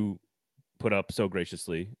that you put up so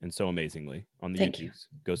graciously and so amazingly on the Thank YouTubes. you.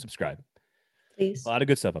 Go subscribe. Please. A lot of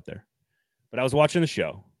good stuff up there. But I was watching the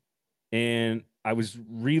show and I was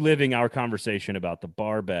reliving our conversation about the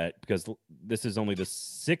bar bet because this is only the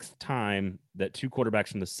 6th time that 2 quarterbacks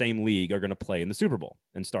from the same league are going to play in the Super Bowl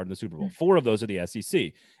and start in the Super Bowl. 4 of those are the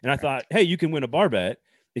SEC. And I thought, hey, you can win a bar bet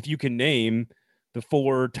if you can name the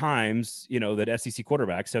 4 times, that SEC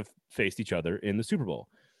quarterbacks have faced each other in the Super Bowl.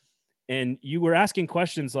 And you were asking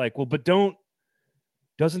questions like, well, but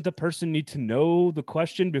doesn't the person need to know the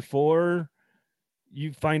question before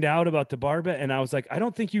you find out about the bar bet? And I was like, I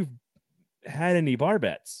don't think you've had any bar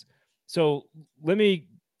bets. So I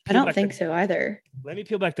don't think so either. Let me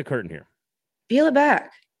peel back the curtain here. Peel it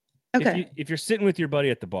back. Okay. If you're sitting with your buddy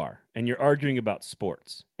at the bar and you're arguing about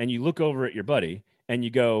sports and you look over at your buddy and you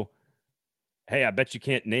go, hey, I bet you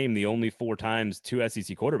can't name the only 4 times 2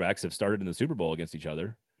 SEC quarterbacks have started in the Super Bowl against each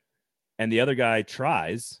other. And the other guy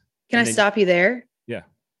tries. Can I stop you there? Yeah.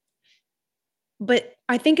 But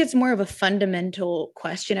I think it's more of a fundamental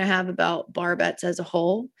question I have about bar bets as a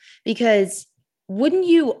whole, because wouldn't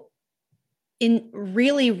you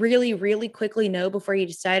really, really, really quickly know before you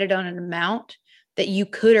decided on an amount that you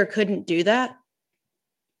could or couldn't do that?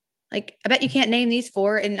 Like, I bet you can't name these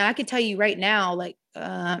 4. And I could tell you right now, like,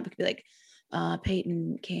 it could be like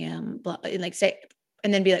Peyton, Cam, blah, and like say,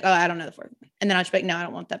 and then be like, oh, I don't know the 4th. And then I'll just be like, no, I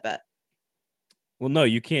don't want that bet. Well, no,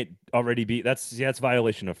 you can't already be. That's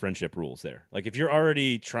violation of friendship rules there. Like if you're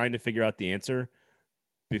already trying to figure out the answer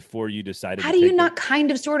before you decided. How do you not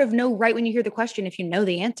kind of sort of know right when you hear the question if you know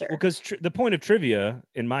the answer? Well, because the point of trivia,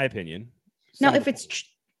 in my opinion. Now, if it's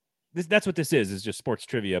that's what this is just sports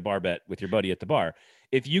trivia bar bet with your buddy at the bar.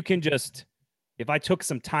 If I took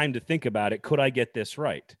some time to think about it, could I get this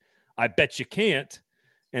right? I bet you can't.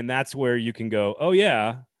 And that's where you can go, oh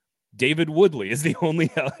yeah, David Woodley is the only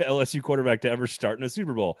LSU quarterback to ever start in a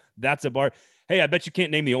Super Bowl. That's a bar. Hey, I bet you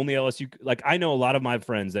can't name the only LSU. Like I know a lot of my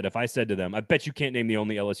friends that if I said to them, I bet you can't name the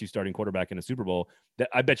only LSU starting quarterback in a Super Bowl, that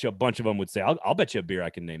I bet you a bunch of them would say, I'll bet you a beer I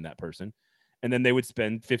can name that person. And then they would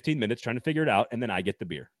spend 15 minutes trying to figure it out. And then I get the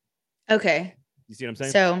beer. Okay. You see what I'm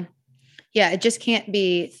saying? So yeah, it just can't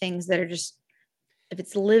be things that are just, if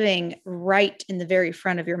it's living right in the very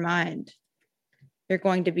front of your mind, you're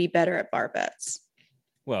going to be better at bar bets.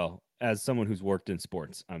 Well, as someone who's worked in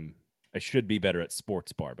sports, I should be better at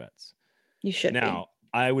sports bar bets. You should Now,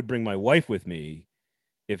 I would bring my wife with me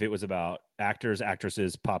if it was about actors,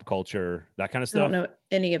 actresses, pop culture, that kind of stuff. I don't know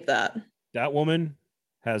any of that. That woman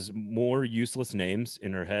has more useless names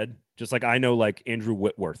in her head, just like I know, like Andrew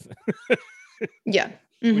Whitworth. Yeah.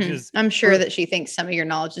 Mm-hmm. I'm sure that she thinks some of your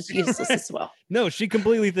knowledge is useless as well. No, she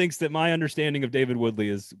completely thinks that my understanding of David Woodley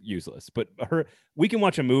is useless. But we can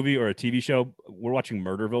watch a movie or a TV show. We're watching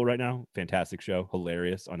Murderville right now. Fantastic show.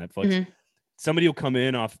 Hilarious on Netflix. Mm-hmm. Somebody will come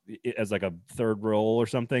in off as like a 3rd role or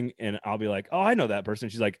something. And I'll be like, oh, I know that person.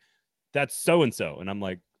 She's like, that's so-and-so. And I'm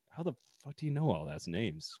like, how the fuck do you know all those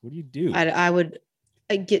names? What do you do?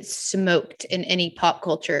 I get smoked in any pop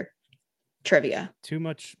culture trivia. Too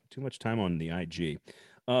much time on the IG.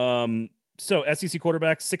 So SEC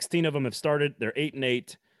quarterbacks, 16 of them have started. They're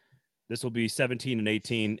 8-8. This will be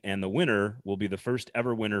 17-18, and the winner will be the first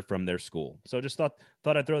ever winner from their school. So just thought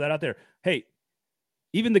I'd throw that out there. Hey,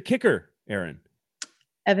 even the kicker, Aaron,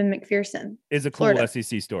 Evan McPherson, is a cool Florida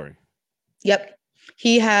SEC story. Yep,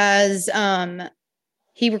 he has.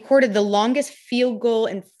 He recorded the longest field goal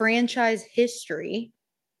in franchise history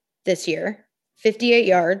this year, 58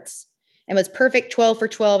 yards, and was perfect 12 for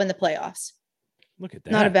 12 in the playoffs. Look at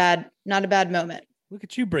that. Not a bad moment. Look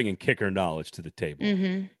at you bringing kicker knowledge to the table.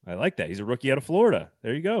 Mm-hmm. I like that. He's a rookie out of Florida.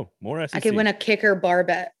 There you go. More SEC. I could win a kicker bar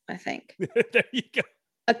bet, I think. There you go.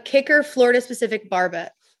 A kicker Florida-specific bar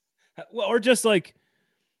bet. Well, or just like,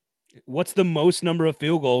 what's the most number of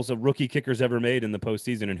field goals a rookie kicker's ever made in the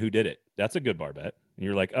postseason and who did it? That's a good bar bet. And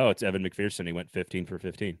you're like, oh, it's Evan McPherson. He went 15 for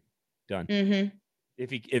 15. Done. Mm-hmm.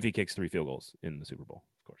 If he kicks 3 field goals in the Super Bowl,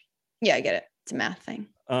 of course. Yeah, I get it. It's a math thing.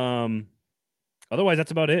 Otherwise,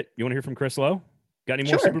 that's about it. You want to hear from Chris Lowe? Got any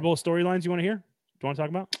more Super Bowl storylines you want to hear? Do you want to talk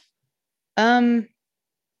about?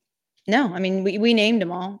 No. I mean, we named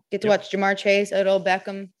them all. Get to watch Jamar Chase, Odell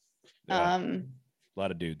Beckham. Yeah. A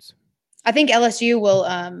lot of dudes. I think LSU will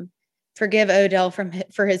forgive Odell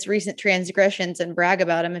for his recent transgressions and brag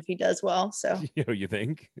about him if he does well. So, You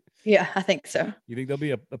think? Yeah, I think so. You think there'll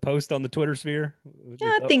be a post on the Twitter sphere?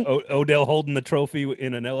 Yeah, I think Odell holding the trophy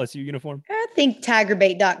in an LSU uniform. I think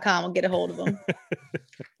TigerBait.com will get a hold of him.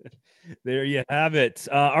 There you have it.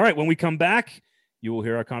 All right, when we come back, you will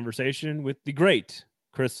hear our conversation with the great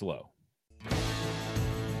Chris Lowe.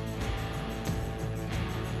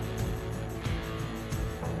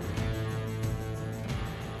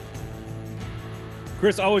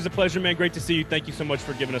 Chris, always a pleasure, man. Great to see you. Thank you so much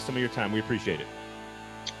for giving us some of your time. We appreciate it.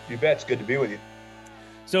 You bet. It's good to be with you.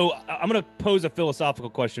 So I'm going to pose a philosophical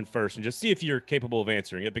question first and just see if you're capable of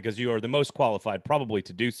answering it, because you are the most qualified probably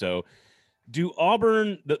to do so. Do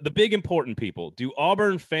Auburn, the big important people, do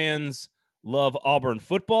Auburn fans love Auburn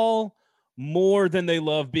football more than they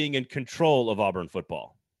love being in control of Auburn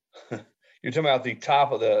football? You're talking about the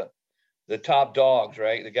top of the top dogs,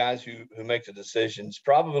 right? The guys who make the decisions.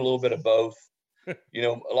 Probably a little bit of both. You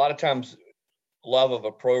know, a lot of times love of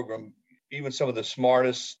a program, even some of the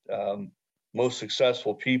smartest, most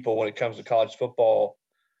successful people when it comes to college football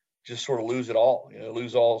just sort of lose it all,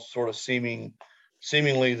 lose all sort of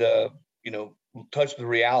seemingly the, touch the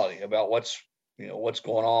reality about what's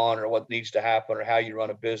going on or what needs to happen or how you run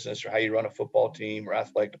a business or how you run a football team or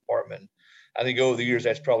athletic department. I think over the years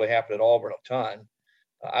that's probably happened at Auburn a ton.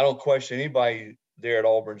 I don't question anybody there at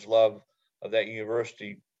Auburn's love of that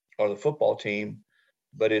university or the football team,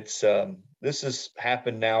 but it's this has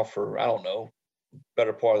happened now for, I don't know,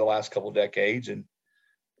 better part of the last couple of decades, and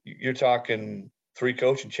you're talking 3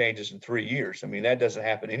 coaching changes in 3 years. I mean, that doesn't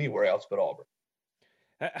happen anywhere else but Auburn.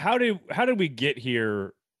 How did we get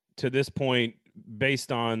here to this point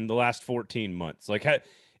based on the last 14 months? Like,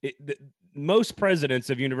 most presidents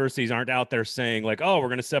of universities aren't out there saying like, oh, we're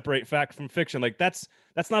going to separate fact from fiction. Like that's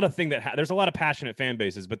not a thing that there's a lot of passionate fan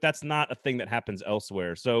bases, but that's not a thing that happens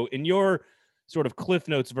elsewhere. So in your sort of Cliff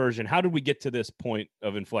Notes version, how did we get to this point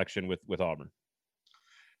of inflection with Auburn?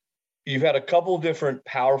 You've had a couple of different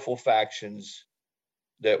powerful factions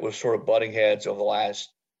that was sort of butting heads over the last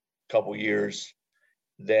couple of years.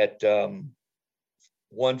 That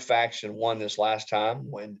one faction won this last time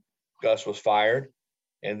when Gus was fired.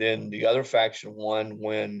 And then the other faction won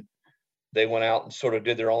when they went out and sort of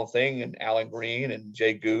did their own thing. And Alan Green and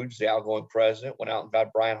Jay Goods, the outgoing president, went out and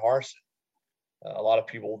got Brian Harsin. A lot of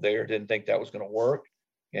people there didn't think that was going to work.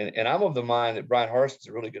 And I'm of the mind that Brian Harsin's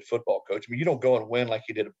a really good football coach. I mean, you don't go and win like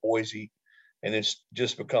he did at Boise and then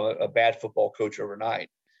just become a bad football coach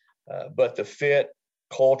overnight. But the fit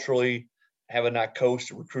culturally, having not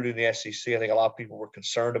coached or recruited in the SEC, I think a lot of people were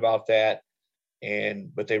concerned about that.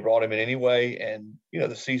 But they brought him in anyway. And,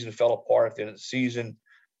 the season fell apart at the end of the season.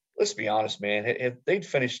 Let's be honest, man. If they'd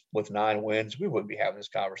finished with 9 wins, we wouldn't be having this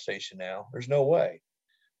conversation now. There's no way.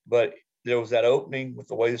 But there was that opening with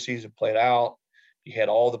the way the season played out. You had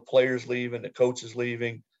all the players leaving, the coaches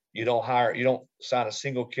leaving. You don't sign a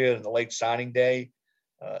single kid in the late signing day.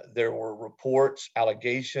 There were reports,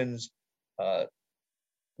 allegations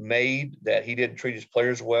made that he didn't treat his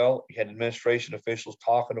players well. You had administration officials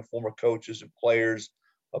talking to former coaches and players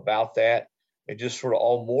about that. It just sort of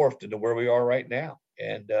all morphed into where we are right now.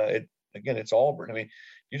 And it's Auburn. I mean,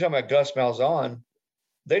 you're talking about Gus Malzahn.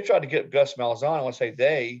 They tried to get Gus Malzahn, I want to say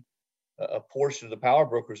they, a portion of the power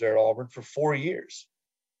brokers there at Auburn, for 4 years.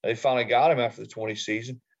 They finally got him after the 20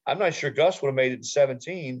 season. I'm not sure Gus would have made it in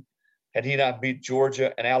 17 had he not beat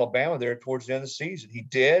Georgia and Alabama there towards the end of the season. He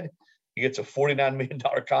did. He gets a $49 million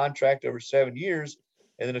contract over 7 years,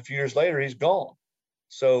 and then a few years later, he's gone.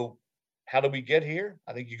 So how did we get here?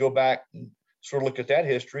 I think you go back and sort of look at that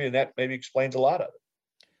history, and that maybe explains a lot of it.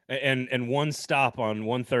 And one stop on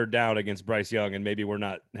 1 3rd down against Bryce Young, and maybe we're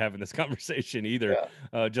not having this conversation either,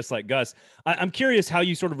 just like Gus. I'm curious how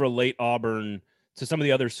you sort of relate Auburn to some of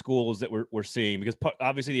the other schools that we're seeing, because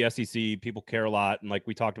obviously the SEC, people care a lot, and like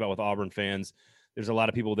we talked about with Auburn fans, there's a lot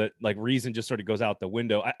of people that like reason just sort of goes out the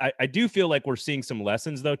window. I do feel like we're seeing some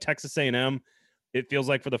lessons though. Texas A&M, it feels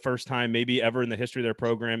like for the first time maybe ever in the history of their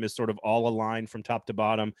program is sort of all aligned from top to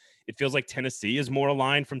bottom. It feels like Tennessee is more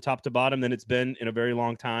aligned from top to bottom than it's been in a very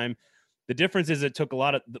long time. The difference is it took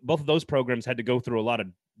both of those programs had to go through a lot of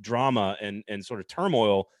drama and sort of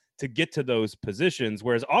turmoil to get to those positions,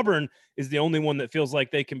 whereas Auburn is the only one that feels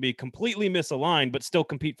like they can be completely misaligned but still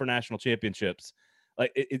compete for national championships.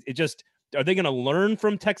 Like it just, are they going to learn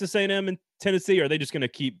from Texas A&M and Tennessee, or are they just going to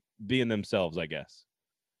keep being themselves, I guess?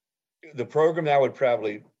 The program that I would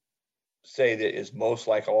probably say that is most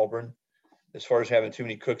like Auburn, as far as having too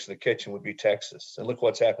many cooks in the kitchen, would be Texas. And look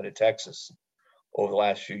what's happened at Texas over the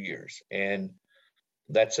last few years. And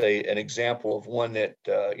that's an example of one that,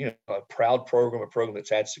 a proud program, a program that's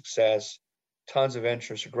had success, tons of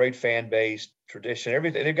interest, a great fan base, tradition,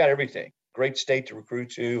 everything. They've got everything. Great state to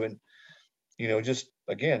recruit to, and just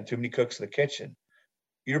again, too many cooks in the kitchen.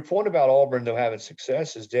 Your point about Auburn though having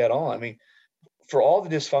success is dead on. I mean, for all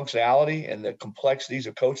the dysfunctionality and the complexities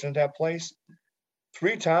of coaching at that place,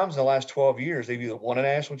 3 times in the last 12 years, they've either won a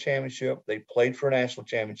national championship, they played for a national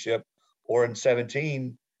championship, or in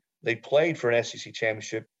 17, they played for an SEC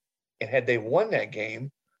championship. And had they won that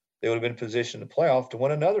game, they would have been in position in the playoff to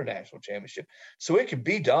win another national championship. So it could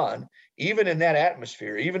be done, even in that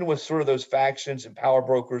atmosphere, even with sort of those factions and power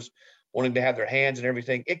brokers wanting to have their hands and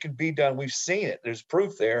everything. It could be done. We've seen it. There's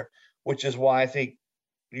proof there, which is why I think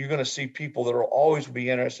you're going to see people that will always be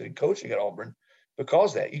interested in coaching at Auburn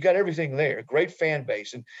because of that. You got everything there, great fan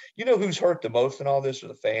base. And you know who's hurt the most in all this are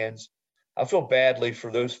the fans. I feel badly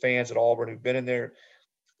for those fans at Auburn who've been in there,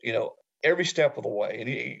 every step of the way. And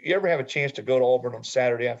you ever have a chance to go to Auburn on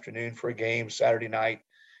Saturday afternoon for a game, Saturday night,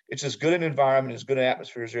 it's as good an environment, as good an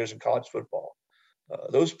atmosphere as there is in college football.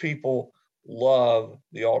 Those people love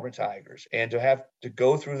the Auburn Tigers. And to have to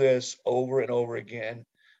go through this over and over again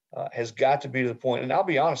has got to be to the point. And I'll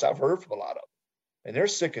be honest, I've heard from a lot of them, and they're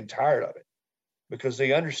sick and tired of it because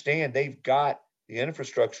they understand they've got the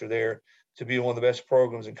infrastructure there to be one of the best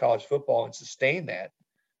programs in college football and sustain that.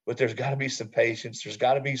 But there's got to be some patience. There's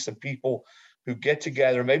got to be some people who get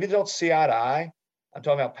together. Maybe they don't see eye to eye. I'm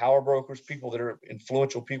talking about power brokers, people that are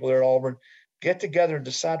influential people there at Auburn. Get together and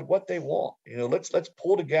decide what they want. Let's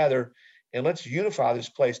pull together and let's unify this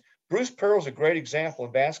place. Bruce Pearl's a great example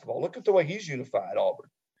in basketball. Look at the way he's unified Auburn.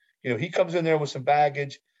 He comes in there with some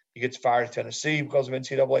baggage. He gets fired at Tennessee because of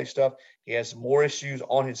NCAA stuff. He has more issues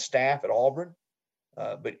on his staff at Auburn.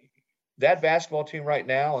 But that basketball team right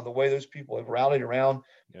now and the way those people have rallied around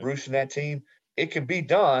Bruce and that team, it can be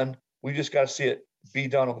done. We just got to see it be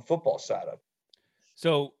done on the football side of it.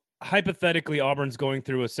 So hypothetically, Auburn's going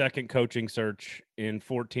through a second coaching search in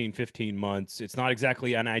 14, 15 months. It's not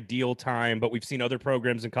exactly an ideal time, but we've seen other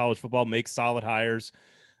programs in college football make solid hires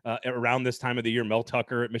around this time of the year. Mel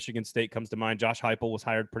Tucker at Michigan State comes to mind. Josh Heupel was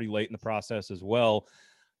hired pretty late in the process as well.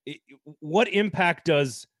 What impact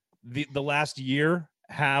does the last year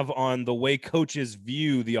have on the way coaches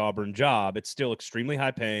view the Auburn job? It's still extremely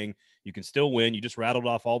high paying. You can still win. You just rattled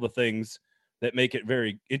off all the things that make it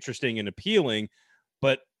very interesting and appealing.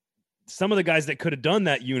 But some of the guys that could have done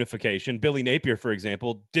that unification, Billy Napier, for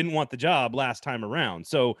example, didn't want the job last time around.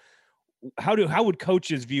 So how would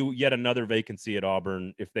coaches view yet another vacancy at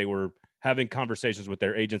Auburn if they were having conversations with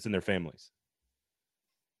their agents and their families?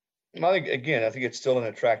 I think it's still an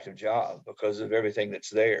attractive job because of everything that's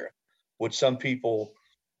there. Would some people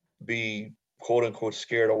be quote unquote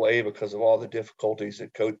scared away because of all the difficulties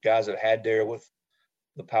that guys have had there with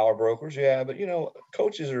the power brokers? Yeah, but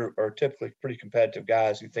coaches are typically pretty competitive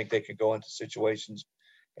guys who think they can go into situations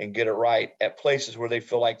and get it right at places where they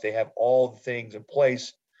feel like they have all the things in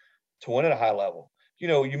place to win at a high level.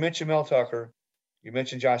 You mentioned Mel Tucker, you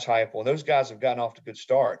mentioned Josh Heupel, and those guys have gotten off to good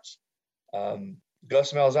starts.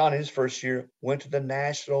 Gus Malzahn, his first year, went to the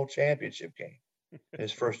national championship game in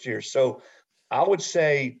his first year. So I would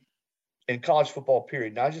say in college football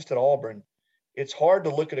period, not just at Auburn, it's hard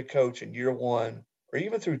to look at a coach in year one or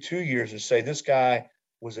even through 2 years and say this guy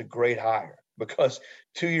was a great hire, because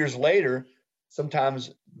 2 years later,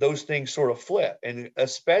 sometimes those things sort of flip. And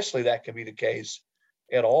especially that can be the case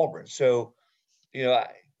at Auburn. So,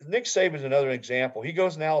 Nick Saban's another example. He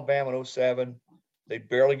goes in Alabama in 2007. They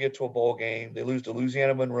barely get to a bowl game. They lose to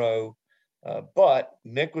Louisiana Monroe. But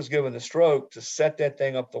Nick was given the stroke to set that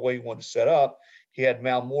thing up the way he wanted to set up. He had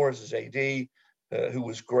Mal Moore as his AD, who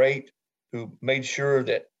was great, who made sure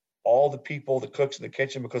that all the people, the cooks in the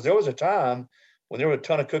kitchen, because there was a time when there were a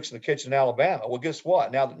ton of cooks in the kitchen in Alabama. Well, guess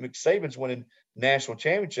what? Now that Nick Saban's winning national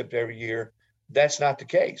championship every year, that's not the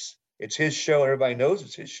case. It's his show. Everybody knows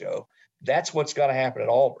it's his show. That's what's got to happen at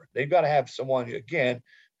Auburn. They've got to have someone, again,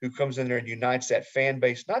 who comes in there and unites that fan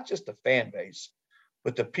base, not just the fan base,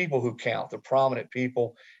 but the people who count, the prominent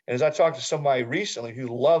people. And as I talked to somebody recently who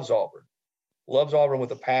loves Auburn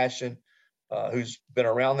with a passion, who's been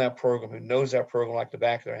around that program, who knows that program like the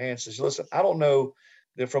back of their hand, says, listen, I don't know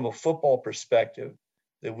that from a football perspective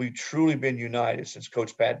that we've truly been united since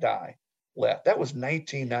Coach Pat Dye left. That was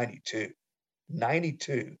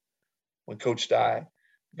 1992, when Coach Dye,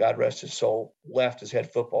 God rest his soul, left as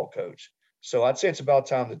head football coach. So I'd say it's about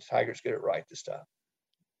time that the Tigers get it right this time.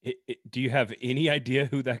 Do you have any idea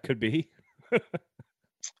who that could be?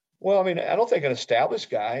 Well, I don't think an established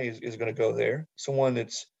guy is going to go there. Someone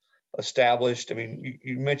that's established.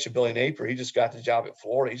 You mentioned Billy Napier. He just got the job at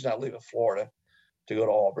Florida. He's not leaving Florida to go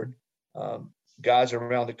to Auburn. Guys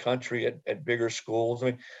around the country at bigger schools.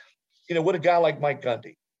 Would a guy like Mike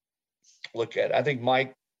Gundy, look at it. I think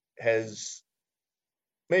Mike has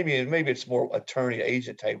maybe it's more attorney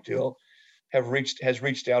agent type deal. Has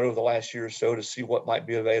reached out over the last year or so to see what might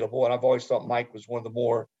be available. And I've always thought Mike was one of the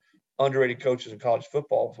more underrated coaches in college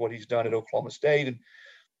football with what he's done at Oklahoma State. And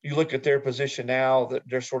you look at their position now that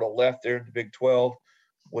they're sort of left there in the Big 12.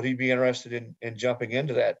 Would he be interested in jumping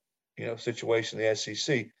into that, situation in the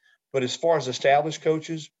SEC? But as far as established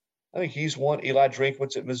coaches, I think he's one. Eli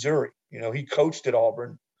Drinkwitz at Missouri. He coached at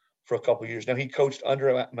Auburn for a couple of years. Now he coached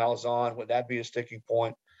under Malzahn. Would that be a sticking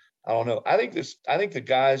point? I don't know. I think the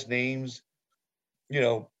guys' names,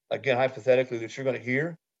 again, hypothetically, that you're going to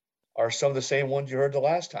hear are some of the same ones you heard the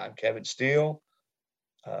last time. Kevin Steele,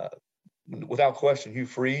 without question, Hugh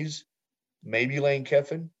Freeze, maybe Lane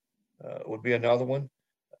Kiffin would be another one.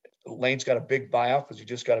 Lane's got a big buyout because he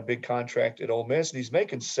just got a big contract at Ole Miss, and he's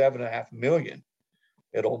making $7.5 million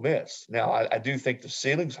at Ole Miss. Now, I do think the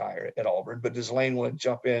ceiling's higher at Auburn, but does Lane want to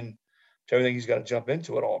jump in to everything he's got to jump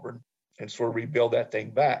into at Auburn and sort of rebuild that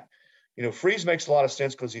thing back? Freeze makes a lot of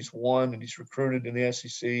sense because he's won and he's recruited in the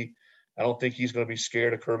SEC. I don't think he's going to be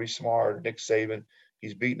scared of Kirby Smart or Nick Saban.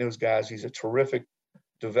 He's beaten those guys. He's a terrific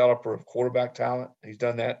developer of quarterback talent. He's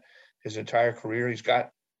done that his entire career. He's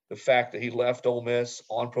got the fact that he left Ole Miss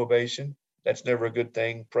on probation. That's never a good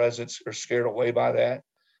thing. Presidents are scared away by that.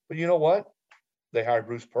 But you know what? They hired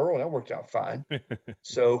Bruce Pearl, and that worked out fine.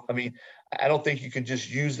 So, I don't think you can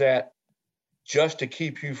just use that just to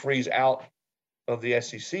keep Hugh Freeze out of the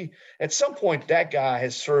SEC. At some point, that guy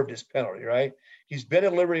has served his penalty, right? He's been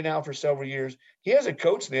at Liberty now for several years. He hasn't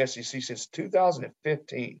coached in the SEC since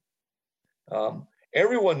 2015.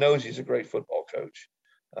 Everyone knows he's a great football coach.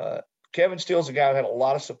 Kevin Steele's a guy who had a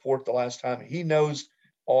lot of support the last time. He knows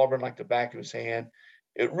Auburn like the back of his hand.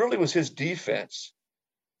 It really was his defense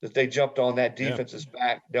that they jumped on that defense's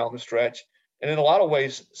back down the stretch, and in a lot of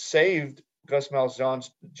ways saved Gus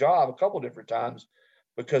Malzahn's job a couple different times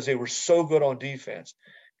because they were so good on defense.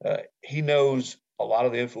 He knows a lot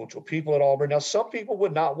of the influential people at Auburn. Now, some people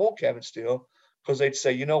would not want Kevin Steele because they'd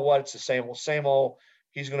say, you know what, it's the same old.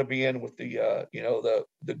 He's going to be in with the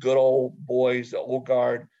good old boys, the old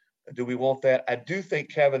guard. Do we want that? I do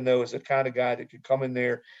think Kevin, though, is the kind of guy that could come in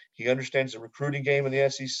there. He understands the recruiting game in the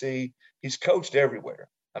SEC. He's coached everywhere.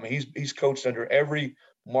 He's coached under every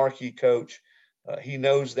marquee coach. He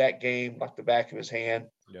knows that game like the back of his hand.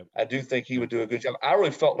 Yep. I do think he would do a good job. I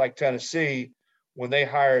really felt like Tennessee when they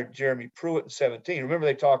hired Jeremy Pruitt in 2017. Remember,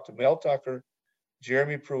 they talked to Mel Tucker,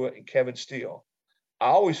 Jeremy Pruitt, and Kevin Steele. I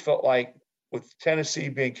always felt like with Tennessee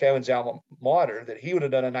being Kevin's alma mater, that he would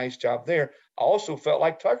have done a nice job there. I also felt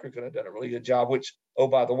like Tucker could have done a really good job, which, oh,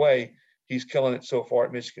 by the way, he's killing it so far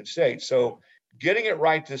at Michigan State. So getting it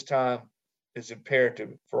right this time is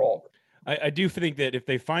imperative for Auburn. I do think that if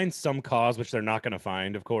they find some cause, which they're not going to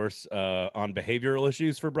find, of course, on behavioral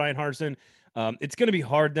issues for Brian Harsin, it's going to be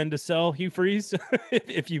hard then to sell Hugh Freeze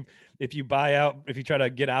if you try to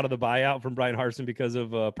get out of the buyout from Brian Harsin because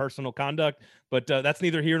of personal conduct. But that's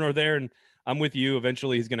neither here nor there. And I'm with you.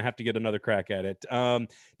 Eventually, he's going to have to get another crack at it.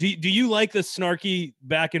 Do you like the snarky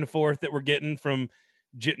back and forth that we're getting from?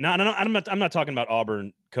 I'm not talking about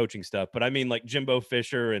Auburn coaching stuff, but I mean like Jimbo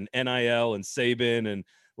Fisher and NIL and Saban and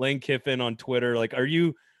Lane Kiffin on Twitter. Like, are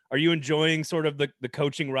you enjoying sort of the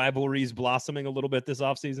coaching rivalries blossoming a little bit this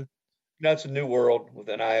offseason? That's a new world with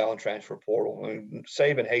NIL and transfer portal.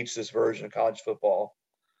 Saban hates this version of college football,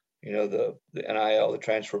 the NIL, the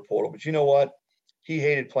transfer portal. But you know what? He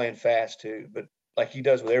hated playing fast too. But like he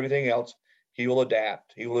does with everything else, he will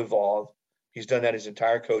adapt. He will evolve. He's done that his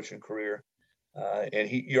entire coaching career. And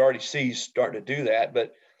you already see he's starting to do that.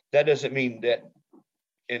 But that doesn't mean that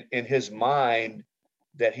in his mind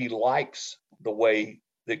that he likes the way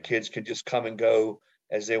that kids can just come and go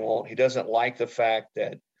as they want. He doesn't like the fact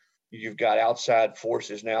that you've got outside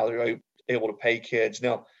forces now. They're able to pay kids.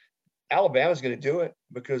 Now, Alabama's going to do it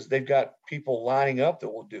because they've got people lining up that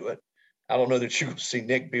will do it. I don't know that you're going to see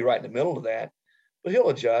Nick be right in the middle of that, but he'll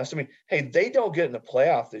adjust. Hey, they don't get in the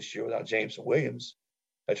playoff this year without Jameson Williams,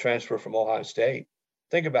 a transfer from Ohio State.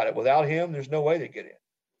 Think about it. Without him, there's no way they get in.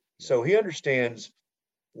 So he understands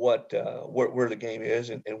where the game is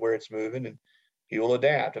and where it's moving, and he will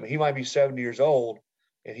adapt. He might be 70 years old,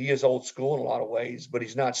 and he is old school in a lot of ways, but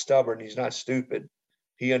he's not stubborn. He's not stupid.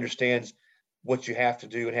 He understands what you have to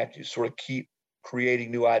do and have to sort of keep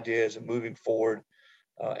creating new ideas and moving forward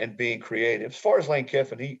and being creative. As far as Lane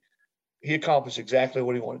Kiffin, he accomplished exactly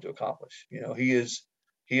what he wanted to accomplish. He is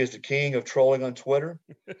the king of trolling on Twitter.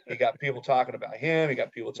 He got people talking about him. He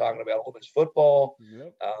got people talking about Ole Miss football.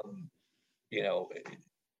 Yep.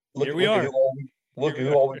 Look at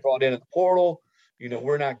who all we brought in the portal.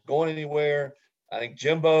 We're not going anywhere. I think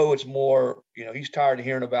Jimbo, it's more, he's tired of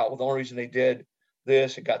hearing about, well, the only reason they did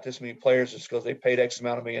this and got this many players is because they paid X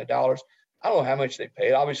amount of $1 million. I don't know how much they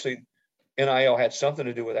paid. Obviously, NIL had something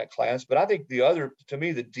to do with that class. But I think to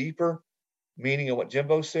me, the deeper meaning of what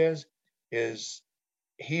Jimbo says is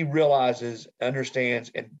he realizes,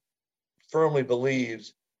 understands, and firmly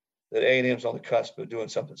believes that A&M's on the cusp of doing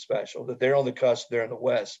something special, that they're on the cusp there in the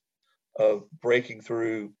West of breaking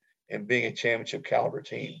through and being a championship caliber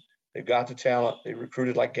team. They've got the talent. They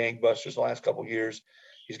recruited like gangbusters the last couple of years.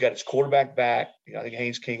 He's got his quarterback back. I think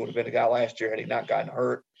Haynes King would have been the guy last year had he not gotten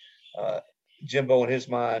hurt. Jimbo in his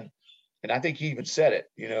mind, and I think he even said it,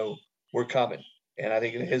 we're coming. And I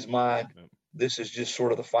think in his mind, this is just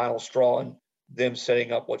sort of the final straw and them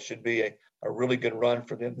setting up what should be a really good run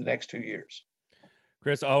for them the next 2 years.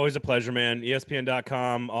 Chris, always a pleasure, man.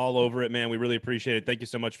 ESPN.com, all over it, man. We really appreciate it. Thank you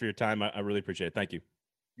so much for your time. I really appreciate it. Thank you.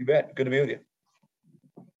 You bet. Good to be with you.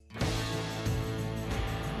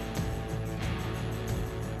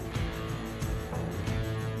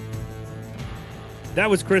 That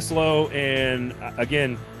was Chris Low, and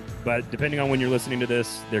again, but depending on when you're listening to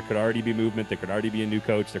this, there could already be movement. There could already be a new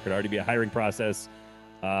coach. There could already be a hiring process,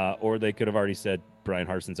 or they could have already said Brian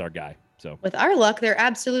Harsin's our guy. So with our luck, there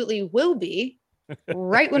absolutely will be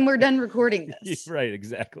right when we're done recording this. Right,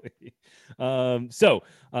 exactly. So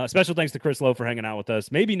special thanks to Chris Low for hanging out with us.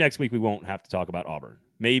 Maybe next week we won't have to talk about Auburn.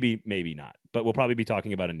 Maybe not. But we'll probably be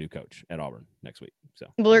talking about a new coach at Auburn next week.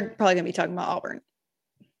 So we're probably going to be talking about Auburn.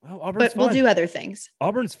 Well, Auburn's but we'll fun. do other things.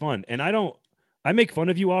 Auburn's fun. And I make fun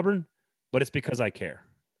of you, Auburn, but it's because I care.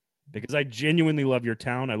 Because I genuinely love your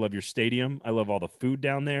town. I love your stadium. I love all the food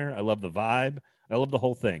down there. I love the vibe. I love the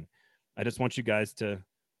whole thing. I just want you guys to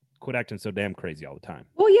quit acting so damn crazy all the time.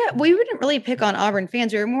 Well, yeah, we wouldn't really pick on Auburn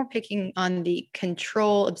fans. We were more picking on the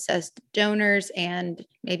control-obsessed donors and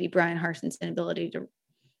maybe Brian Harsin's inability to,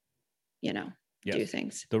 do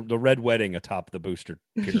things. The red wedding atop the booster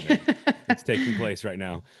pyramid. It's taking place right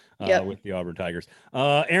now with the Auburn Tigers.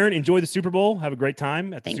 Aaron, enjoy the Super Bowl. Have a great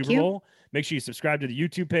time at the Super Bowl. Make sure you subscribe to the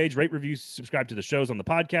YouTube page, rate, review, subscribe to the shows on the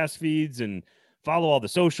podcast feeds, and follow all the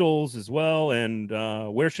socials as well. And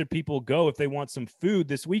where should people go if they want some food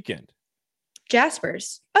this weekend?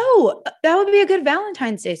 Jasper's. Oh, that would be a good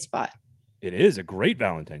Valentine's Day spot. It is a great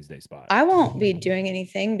Valentine's Day spot. I won't be doing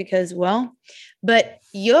anything because, but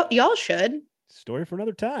y'all should. Story for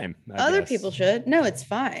another time. Other people should. No, it's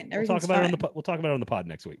fine. We'll talk about it on the pod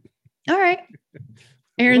next week. All right.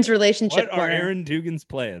 Aaron's relationship. What are Aaron Dugan's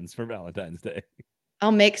plans for Valentine's Day?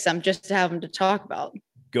 I'll make some just to have him to talk about.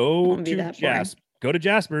 Go to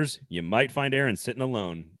Jasper's. You might find Aaron sitting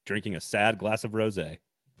alone, drinking a sad glass of rosé.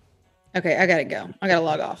 Okay, I gotta go. I gotta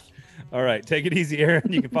log off. All right, take it easy,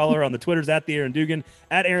 Aaron. You can follow her on the Twitters at the Aaron Dugan,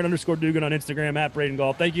 at Aaron_Dugan on Instagram, at Braden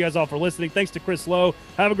Golf. Thank you guys all for listening. Thanks to Chris Low.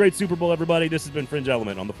 Have a great Super Bowl, everybody. This has been Fringe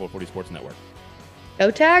Element on the 440 Sports Network.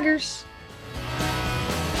 Go Tigers.